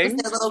with waiting.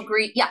 their little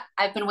green. Yeah,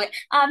 I've been waiting.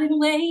 I've Is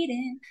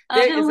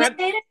been that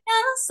waiting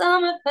all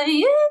summer for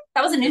you.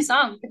 That was a new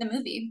song for the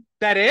movie.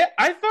 that it?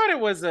 I thought it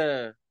was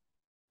a.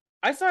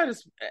 I saw it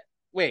as.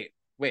 Wait,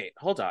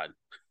 hold on.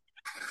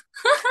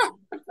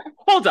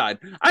 Hold on.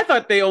 I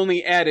thought they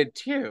only added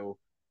two.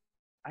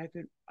 I've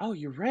been. Oh,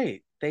 you're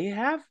right. They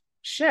have.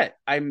 Shit.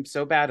 I'm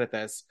so bad at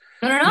this.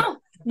 No.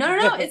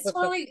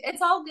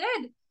 It's all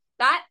good.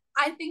 That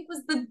I think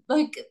was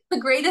the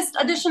greatest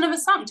addition of a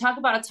song. Talk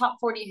about a top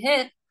 40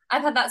 hit.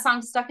 I've had that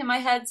song stuck in my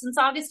head since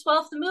August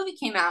 12th. The movie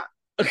came out.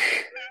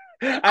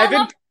 I've I been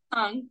love that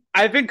song.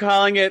 I've been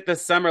calling it the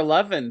Summer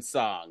Lovin'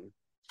 song.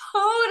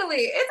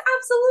 Totally. It's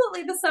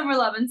absolutely the Summer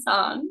Lovin'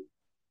 song.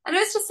 And it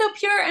was just so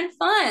pure and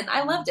fun.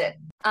 I loved it.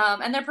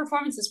 And their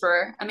performances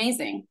were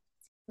amazing.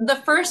 The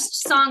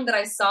first song that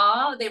I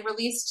saw, they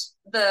released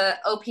the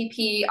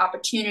OPP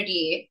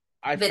Opportunity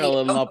I video, fell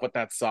in love with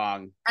that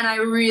song. and I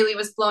really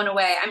was blown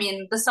away. I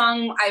mean, the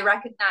song I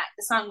recognize,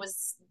 the song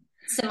was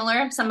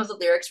similar. Some of the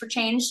lyrics were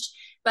changed,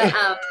 but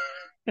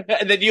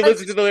And then you but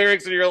listen to the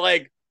lyrics and you're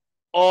like,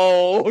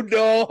 oh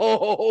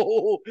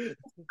no.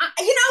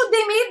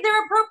 they made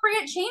their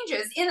appropriate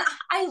changes.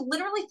 I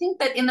literally think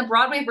that in the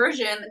Broadway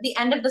version, the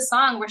end of the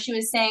song where she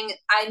was saying,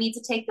 "I need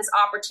to take this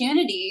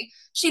opportunity,"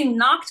 she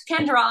knocked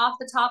Kendra off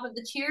the top of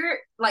the cheer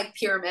like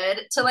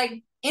pyramid to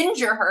like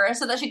injure her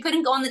so that she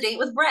couldn't go on the date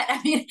with Brett.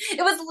 I mean,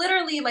 it was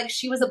literally like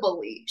she was a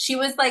bully. She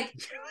was like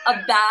a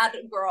bad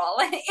girl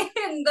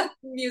in the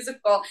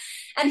musical,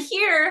 and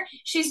here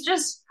she's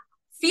just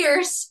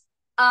fierce,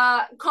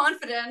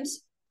 confident,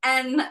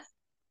 and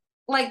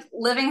like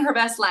living her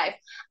best life.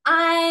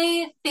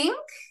 I think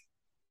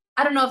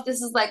I don't know if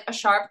this is like a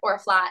sharp or a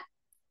flat.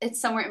 It's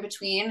somewhere in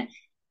between.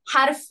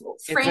 Had It's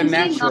a Frankie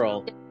not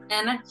natural.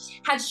 given,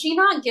 had she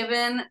not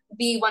given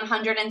the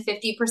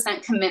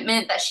 150%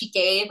 commitment that she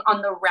gave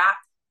on the rap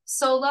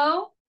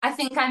solo, I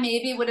think I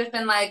maybe would have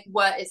been like,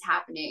 "What is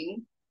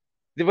happening?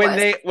 When What is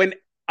they when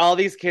all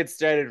these kids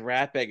started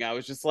rapping, I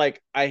was just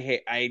like, I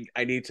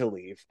need to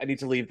leave. I need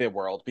to leave the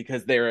world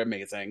because they're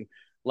amazing.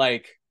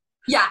 Like,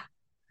 yeah?"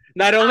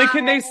 not only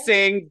can they I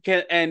sing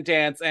and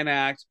dance and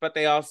act, but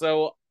they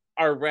also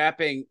are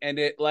rapping and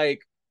it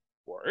like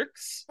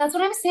works. That's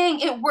what I'm saying.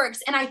 It works,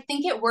 and I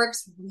think it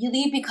works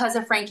really because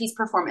of Frankie's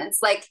performance.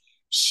 Like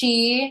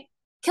she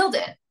killed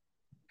it,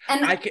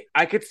 and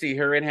I could see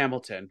her in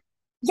Hamilton.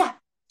 yeah,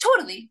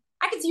 totally.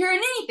 I could see her in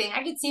anything.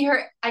 I could see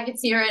her. I could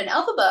see her in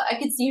Elphaba. I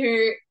could see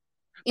her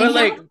in But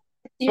like Hamilton.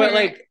 I could see but her,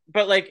 like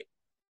but like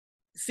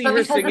see but her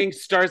because of singing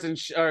Stars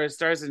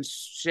and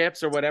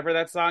Ships or whatever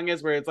that song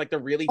is where it's like the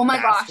really oh my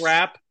fast gosh,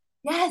 rap.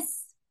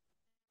 yes,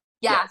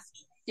 yeah,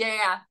 Yes.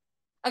 yeah.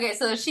 Okay,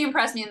 so she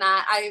impressed me in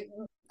that.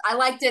 I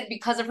liked it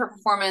because of her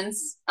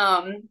performance.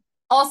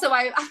 Also,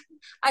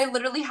 I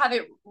literally have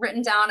it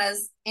written down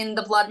as in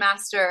the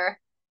Bloodmaster.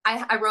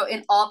 I wrote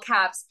in all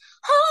caps,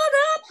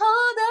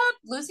 hold up.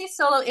 Lucy's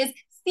solo is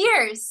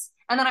fierce.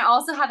 And then I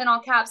also have in all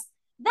caps,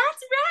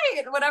 that's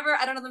right. Whatever.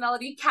 I don't know the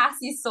melody.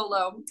 Cassie's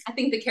solo. I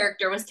think the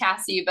character was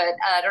Cassie, but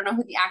I don't know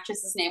who the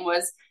actress's name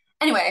was.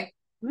 Anyway,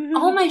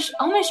 all my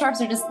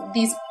sharps are just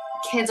these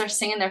kids are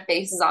singing their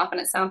faces off, and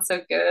it sounds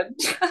so good.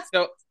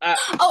 So, I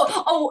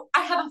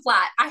have a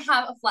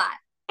flat.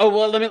 oh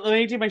well, let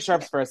me do my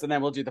sharps first, and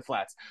then we'll do the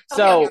flats. Okay,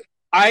 So okay.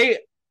 I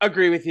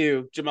agree with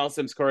you. Jamal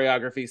Sims'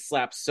 choreography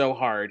slaps so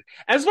hard,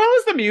 as well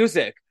as the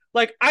music.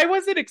 Like I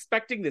wasn't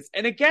expecting this,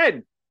 and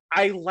again,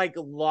 I like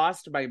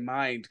lost my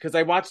mind because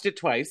I watched it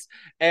twice,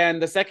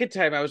 and the second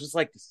time I was just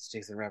like, "This is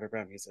Jason Robert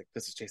Brown music.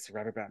 This is Jason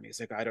Robert Brown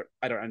music. I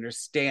don't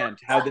understand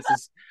how this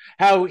is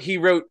how he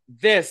wrote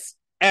this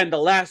and the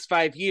last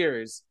 5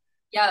 years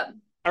Yep.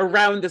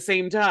 around the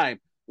same time."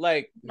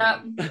 Like,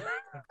 Yep.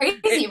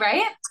 Crazy,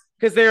 right?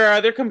 because there are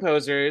other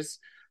composers,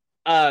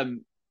 the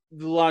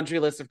laundry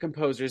list of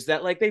composers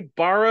that like they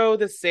borrow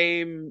the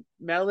same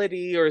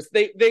melody or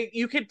they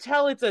you could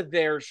tell it's a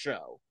their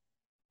show,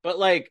 but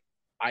like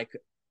I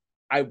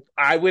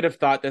I would have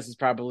thought this is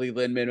probably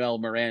Lin Manuel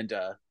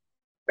Miranda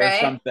or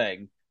Right.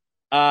 something.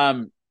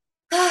 Um,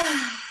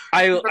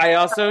 I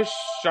also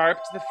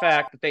sharped the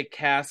fact that they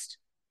cast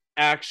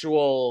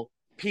actual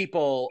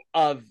people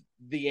of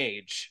the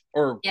age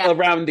or Yeah.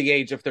 around the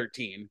age of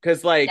 13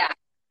 Yeah.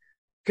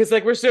 because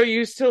like we're so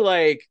used to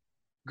like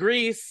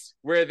Grease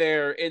where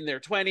they're in their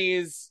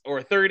 20s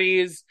or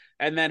 30s,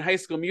 and then High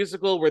School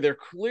Musical where they're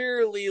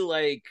clearly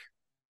like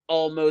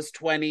almost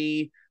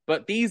 20,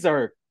 but these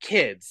are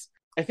kids.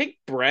 I think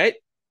Brett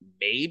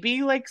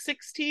maybe like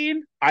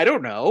 16. I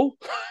don't know.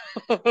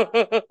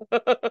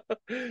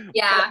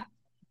 Yeah.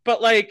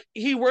 But like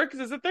he works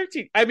as a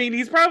 13. I mean,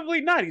 he's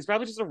probably not. He's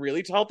probably just a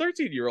really tall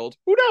 13-year-old.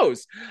 Who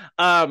knows?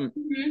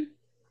 Mhm.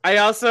 I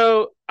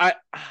also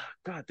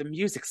God, the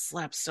music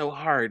slaps so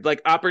hard.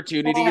 Like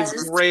Opportunity is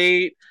Yes.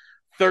 great.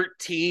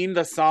 13,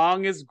 the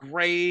song is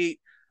great.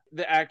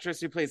 The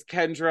actress who plays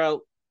Kendra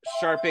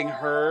sharping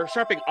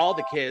all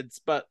the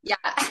kids, Yeah.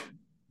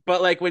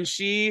 but like when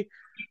she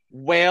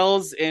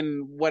wails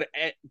in what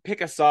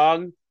pick a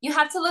song. You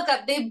have to look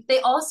up. They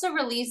also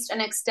released an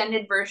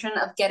extended version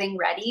of Getting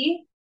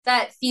Ready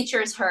that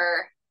features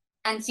her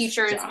and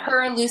features Stop.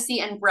 her, Lucy,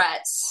 and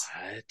Brett.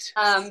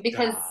 What?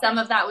 Because Stop. some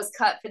of that was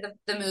cut for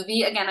the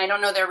movie. Again, I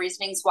don't know their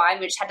reasonings why.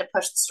 We just had to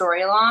push the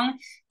story along.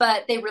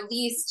 But they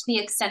released the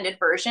extended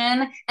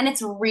version, and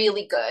it's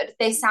really good.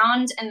 They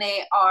sound and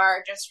they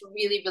are just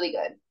really, really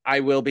good.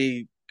 I will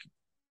be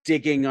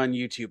digging on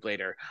YouTube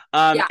later.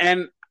 Yeah.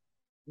 And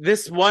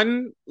this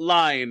one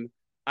line,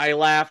 I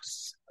laughed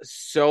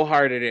so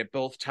hard at it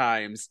both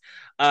times.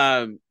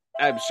 I'm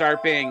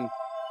sharping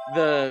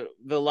the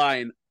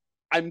line.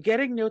 I'm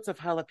getting notes of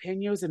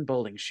jalapenos and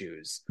bowling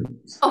shoes.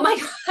 Oh my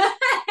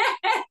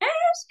gosh.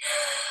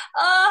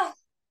 Oh,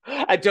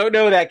 I don't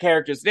know that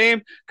character's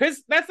name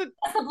because that's the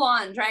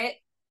blonde, right?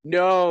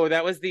 no,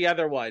 that was the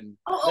other one,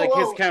 like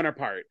his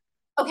counterpart.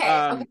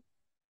 Okay.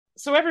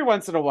 So every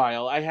once in a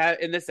while, I have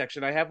in this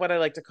section, I have what I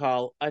like to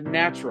call a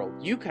natural.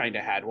 You kind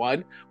of had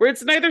one where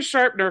it's neither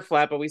sharp nor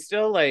flat, but we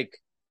still like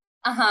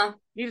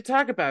need to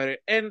talk about it.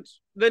 And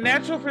the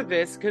natural for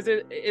this, because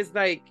it is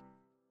like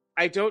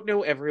I don't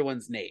know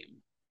everyone's name.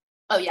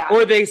 Oh yeah.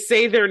 Or they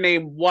say their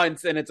name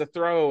once and it's a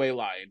throwaway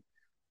line.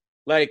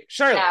 Like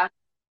Charlotte. Yeah.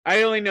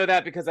 I only know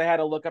that because I had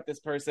to look up this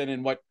person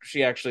and what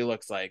she actually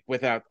looks like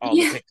without all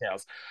the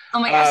pigtails. Oh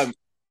my gosh.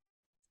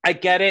 I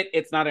get it.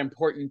 It's not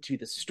important to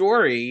the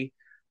story,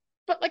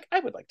 but like I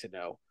would like to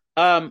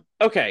know.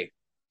 Okay.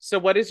 So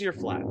what is your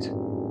flat?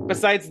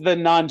 Besides the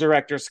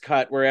non-director's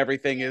cut where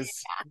everything is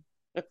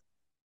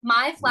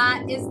My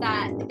flat is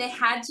that they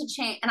had to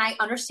change, and I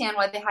understand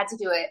why they had to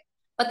do it,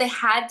 but they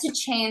had to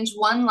change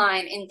one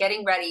line in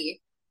Getting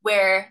Ready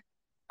where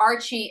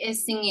Archie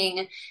is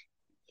singing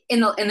in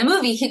the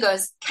movie. He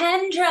goes,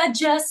 Kendra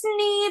just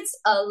needs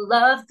a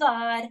love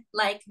god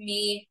like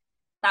me.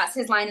 That's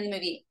his line in the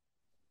movie.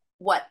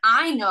 What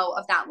I know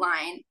of that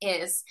line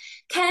is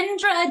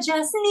Kendra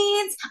just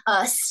needs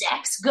a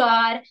sex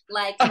god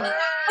like me,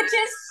 which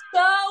is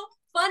so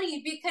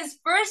funny because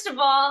first of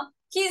all,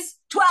 he's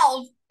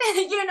 12,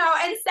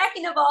 and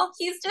second of all,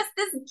 he's just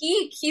this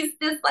geek. He's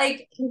this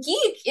like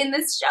geek in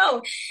this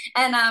show.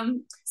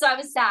 And so I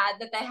was sad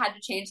that they had to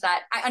change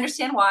that. I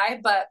understand why,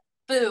 but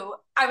boo,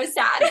 I was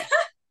sad.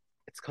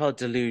 It's called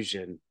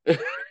delusion.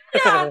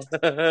 Yeah.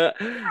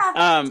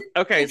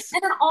 Okay. And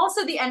then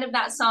also the end of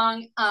that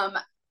song,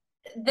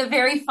 the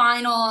very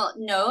final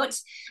note,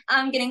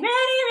 I'm getting ready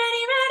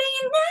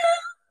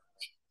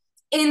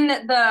now. In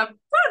the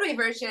Broadway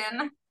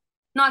version,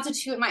 not to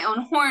toot my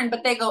own horn,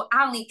 but they go,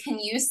 Allie, can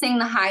you sing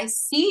the high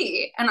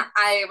C? And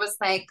I was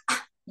like,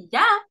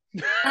 yeah.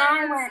 And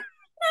I went,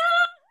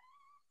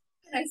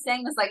 no. And I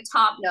sang this like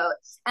top note.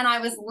 And I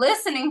was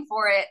listening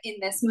for it in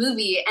this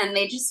movie, and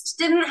they just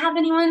didn't have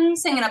anyone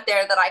singing up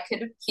there that I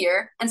could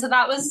hear. And so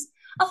that was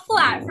a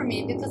flat for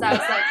me because I was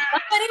like,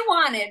 somebody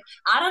wanted,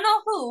 I don't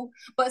know who,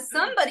 but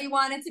somebody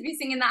wanted to be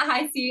singing that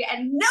high C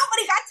and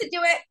nobody got to do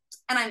it.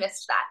 And I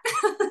missed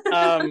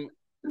that.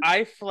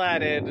 I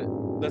flatted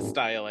the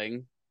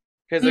styling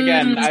because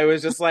again, Mm, I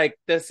was just like,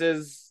 this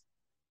is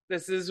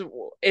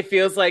it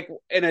feels like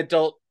an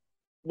adult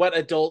what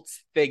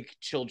adults think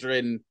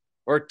children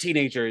or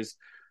teenagers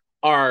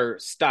are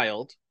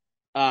styled.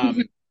 mhm,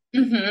 Um,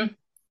 mhm.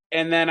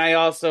 and then I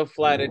also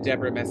flatted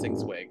Deborah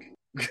Messing's wig.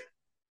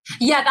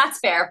 Yeah, that's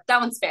fair.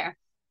 That one's fair.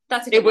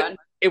 That's a It good was one.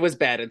 it was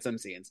bad in some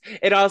scenes.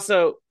 It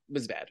also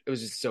was bad. It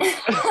was just so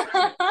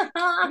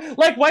bad.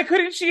 Like, why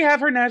couldn't she have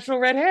her natural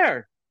red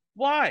hair?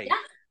 Why? Yeah,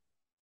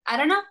 I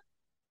don't know.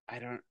 I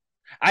don't.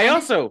 I I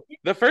just also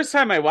the first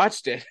time I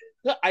watched it,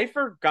 I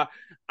forgot.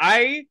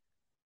 I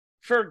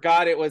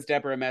forgot it was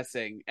Deborah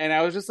Messing, and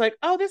I was just like,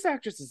 "Oh, this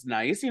actress is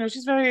nice. You know,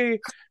 she's very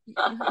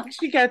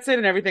she gets it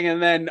and everything."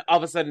 And then all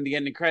of a sudden, the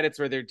ending credits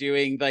where they're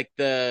doing like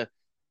the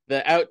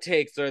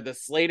outtakes or the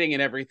slating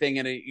and everything,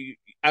 and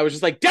I was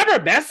just like,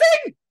 "Deborah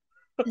Messing."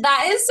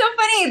 that is so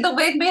funny. The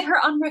wig made her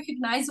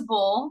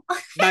unrecognizable.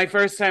 My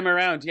first time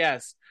around,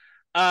 yes.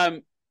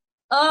 Um,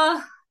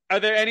 Uh, are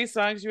there any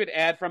songs you would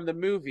add from the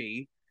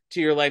movie to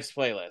your life's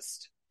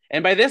playlist?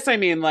 And by this, I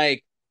mean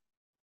like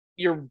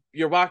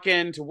you're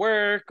walking to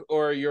work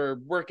or you're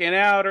working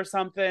out or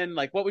something.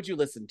 Like, what would you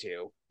listen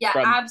to yeah,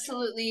 from?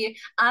 absolutely.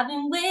 I've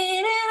been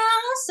waiting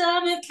all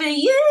summer for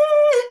you.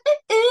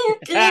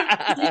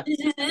 I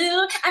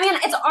mean,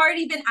 it's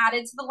already been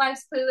added to the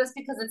Lives playlist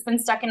because it's been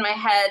stuck in my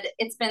head.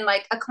 It's been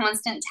like a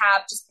constant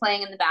tab just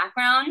playing in the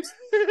background.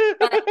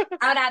 But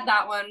I would add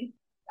that one.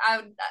 I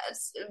would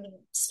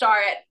star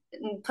it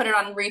and put it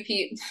on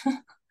repeat.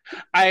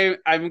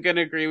 I'm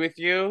gonna agree with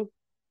you.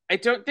 I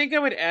don't think I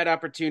would add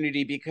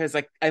opportunity because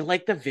like I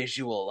like the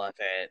visual of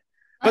it.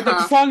 But the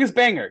Uh-huh. song is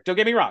banger, don't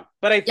get me wrong.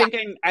 But Yeah.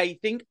 I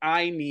think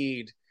I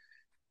need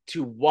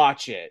to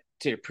watch it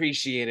to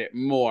appreciate it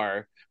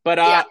more. But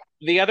Yeah.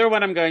 the other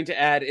one I'm going to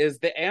add is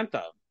the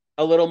anthem.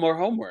 A little more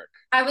homework.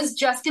 I was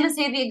just going to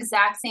say the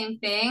exact same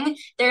thing.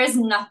 There is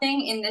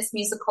nothing in this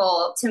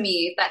musical to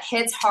me that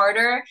hits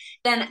harder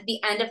than the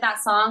end of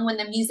that song when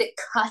the music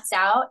cuts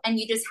out and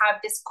you just have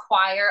this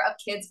choir of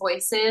kids'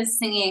 voices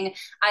singing,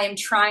 I am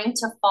trying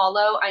to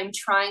follow, I'm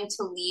trying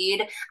to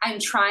lead, I'm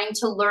trying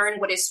to learn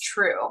what is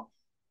true.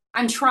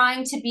 I'm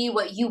trying to be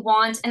what you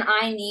want and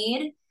I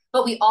need,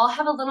 but we all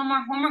have a little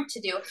more homework to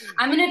do.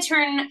 I'm going to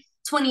turn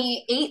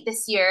 28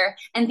 this year,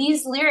 and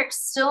these lyrics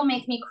still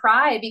make me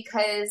cry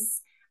because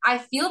I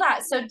feel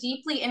that so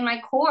deeply in my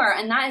core,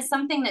 and that is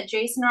something that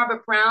Jason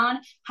Robert Brown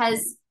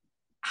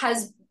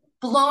has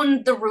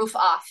blown the roof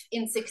off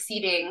in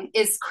succeeding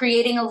is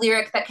creating a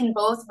lyric that can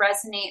both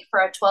resonate for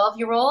a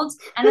 12-year-old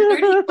and a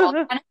 30-year-old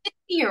and a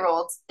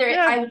 50-year-old. There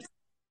Yeah.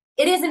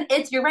 it isn't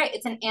it's you're right,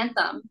 it's an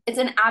anthem. It's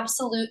an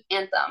absolute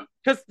anthem.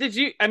 Because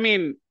I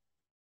mean,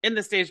 in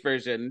the stage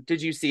version,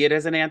 did you see it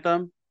as an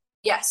anthem?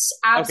 Yes,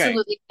 Okay.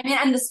 absolutely. I mean,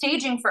 and the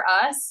staging for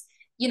us,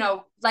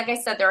 like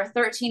I said, there are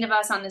 13 of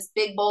us on this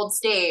big, bold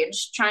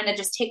stage trying to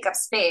just take up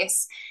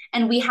space.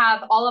 And we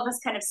have all of us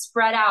kind of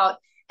spread out.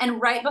 And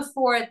right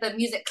before the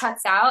music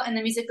cuts out and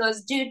the music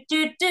goes do,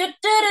 do, do, do,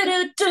 do,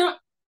 do, do,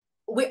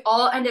 we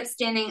all end up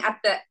standing at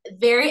the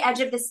very edge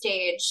of the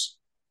stage.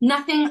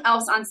 Nothing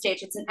else on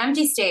stage. It's an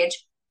empty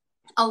stage.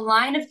 A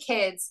line of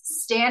kids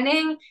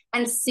standing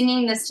and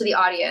singing this to the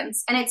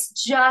audience.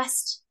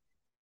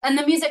 And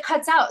the music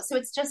cuts out. So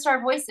it's just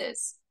our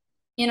voices,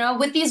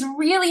 with these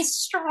really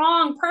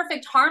strong,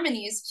 perfect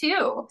harmonies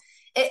too.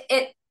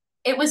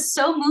 It was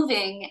so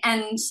moving.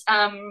 And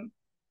Oh,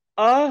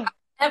 I'll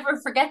never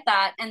forget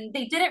that. And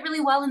they did it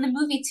really well in the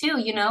movie too,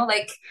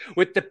 like,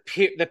 with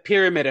the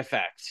pyramid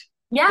effect.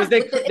 yeah, Because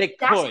they could.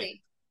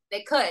 exactly.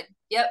 They could.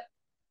 Yep.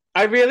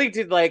 I really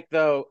did like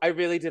though. I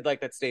really did like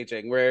that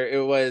staging where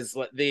it was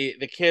the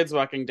kids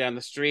walking down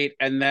the street,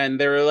 and then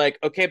they were like,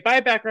 "Okay,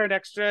 bye background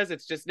extras.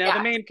 It's just now the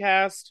Yeah. main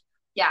cast."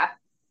 Yeah.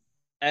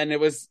 And it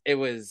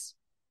was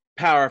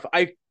powerful.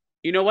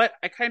 You know what?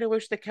 I kind of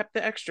wish they kept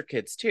the extra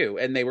kids too,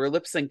 and they were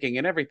lip syncing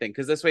and everything,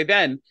 because this way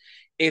then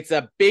it's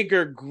a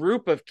bigger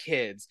group of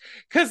kids.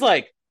 Because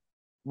like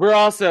we're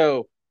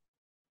also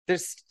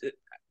there's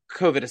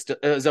COVID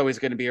is always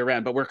going to be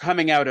around, but we're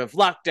coming out of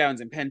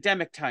lockdowns and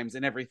pandemic times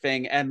and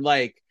everything. And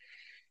like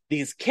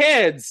these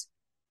kids,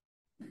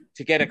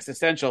 to get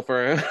existential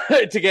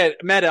to get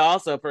meta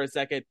also for a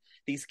second,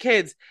 these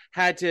kids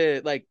had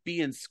to like be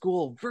in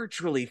school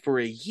virtually for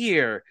a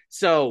year.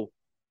 So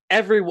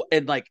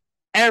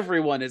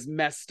everyone is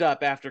messed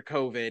up after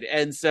COVID.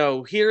 And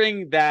so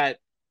hearing that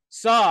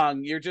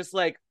song, you're just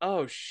like,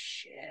 oh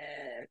shit.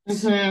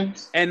 Mm-hmm.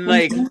 And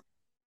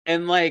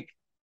Mm-hmm. like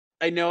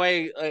I know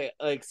I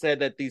like said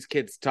that these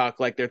kids talk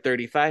like they're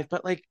 35,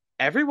 but like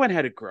everyone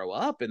had to grow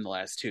up in the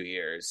last 2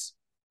 years.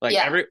 Like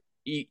Yeah.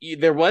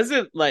 there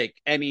wasn't like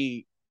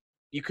any,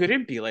 you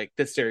couldn't be like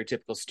the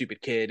stereotypical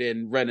stupid kid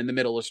and run in the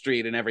middle of the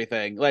street and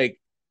everything. Like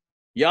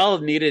y'all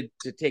needed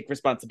to take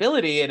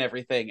responsibility and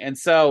everything. And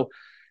so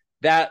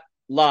that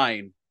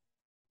line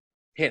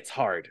hits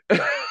hard. Yeah.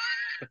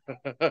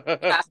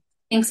 I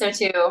think so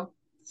too.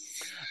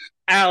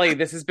 Allie,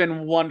 this has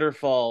been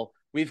wonderful.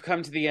 We've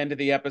come to the end of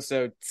the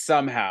episode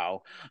somehow.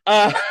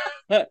 Uh,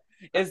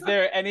 is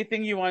there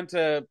anything you want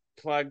to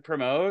plug,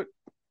 promote?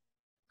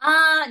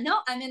 No,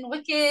 I'm in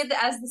Wicked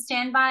as the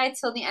standby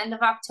till the end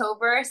of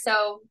October.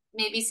 So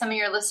maybe some of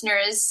your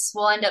listeners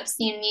will end up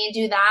seeing me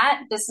do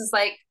that. This is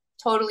like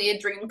totally a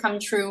dream come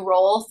true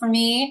role for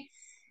me.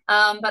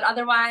 But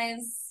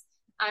otherwise,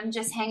 I'm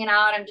just hanging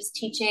out. I'm just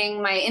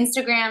teaching. My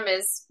Instagram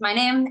is my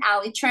name,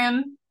 Allie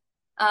Trim.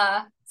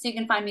 So you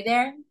can find me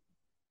there.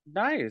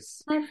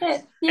 Nice. That's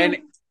it. Yeah. And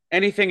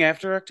anything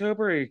after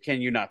October, or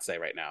can you not say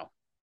right now?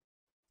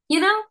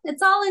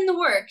 It's all in the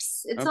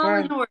works. It's all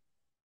in the works.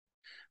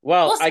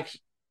 Well,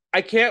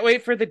 I can't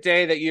wait for the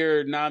day that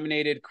you're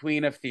nominated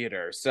Queen of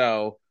Theater.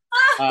 So,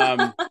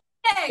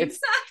 Thanks.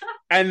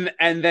 and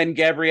then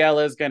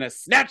Gabriella is gonna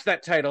snatch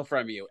that title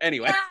from you.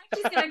 Anyway, yeah,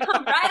 she's gonna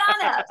come right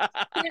on up.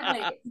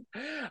 Can't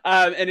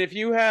wait. And if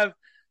you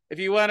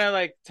want to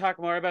like talk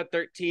more about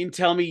 13,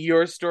 tell me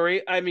your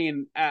story. I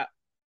mean,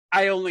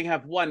 I only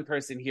have one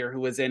person here who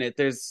was in it.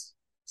 There's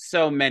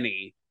so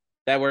many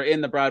that were in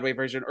the Broadway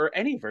version or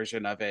any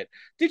version of it.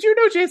 Did you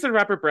know Jason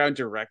Robert Brown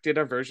directed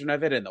a version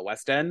of it in the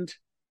West End?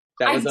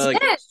 That was a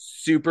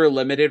super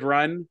limited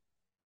run.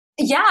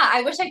 Yeah,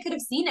 I wish I could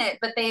have seen it,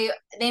 but they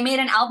made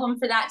an album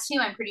for that too,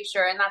 I'm pretty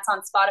sure, and that's on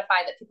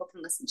Spotify that people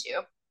can listen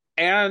to.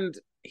 And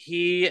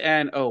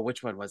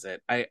which one was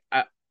it? I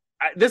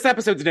this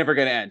episode's never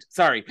going to end.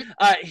 Sorry.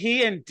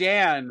 He and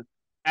Dan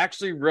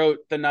actually wrote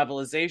the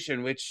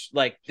novelization, which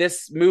like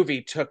this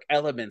movie took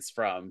elements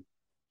from.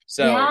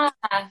 So yeah,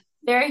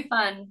 very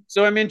fun.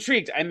 So I'm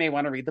intrigued. I may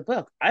want to read the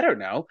book. I don't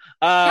know.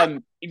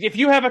 If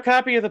you have a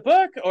copy of the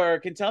book or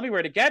can tell me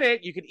where to get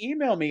it, you can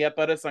email me at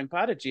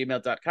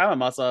buttasongpod@gmail.com.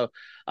 I'm also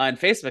on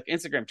Facebook,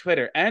 Instagram,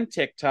 Twitter, and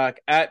TikTok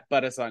at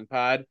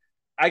buttasongpod.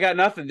 I got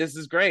nothing. This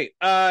is great.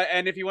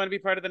 And if you want to be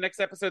part of the next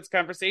episode's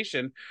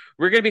conversation,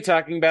 we're going to be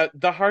talking about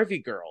the Harvey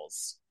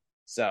Girls.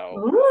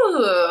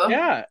 So,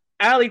 yeah.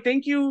 Allie,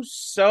 thank you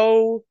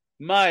so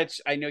much.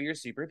 I know you're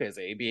super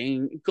busy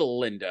being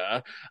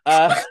Glinda.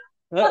 Yeah,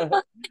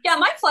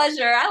 my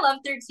pleasure. I love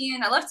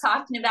 13. I love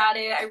talking about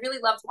it. I really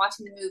loved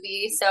watching the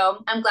movie.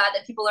 So I'm glad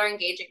that people are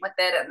engaging with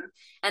it.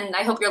 And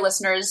I hope your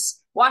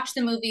listeners watch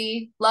the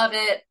movie, love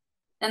it,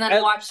 and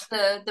then watch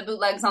the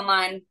bootlegs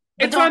online.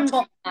 It's on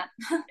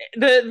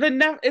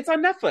it's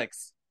on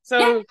Netflix.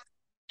 So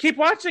keep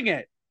watching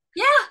it.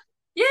 Yeah.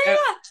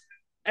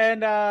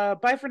 And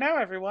bye for now,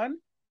 everyone.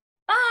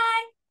 Bye.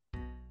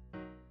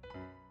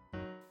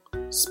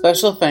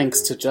 Special thanks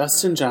to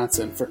Justin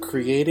Johnson for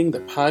creating the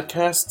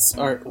podcast's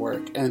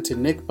artwork and to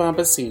Nick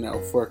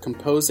Bombasino for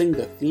composing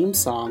the theme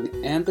song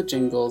and the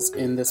jingles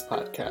in this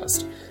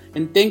podcast.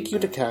 And thank you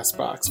to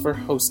CastBox for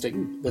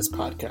hosting this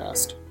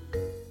podcast.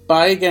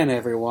 Bye again,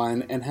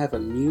 everyone, and have a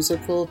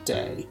musical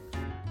day.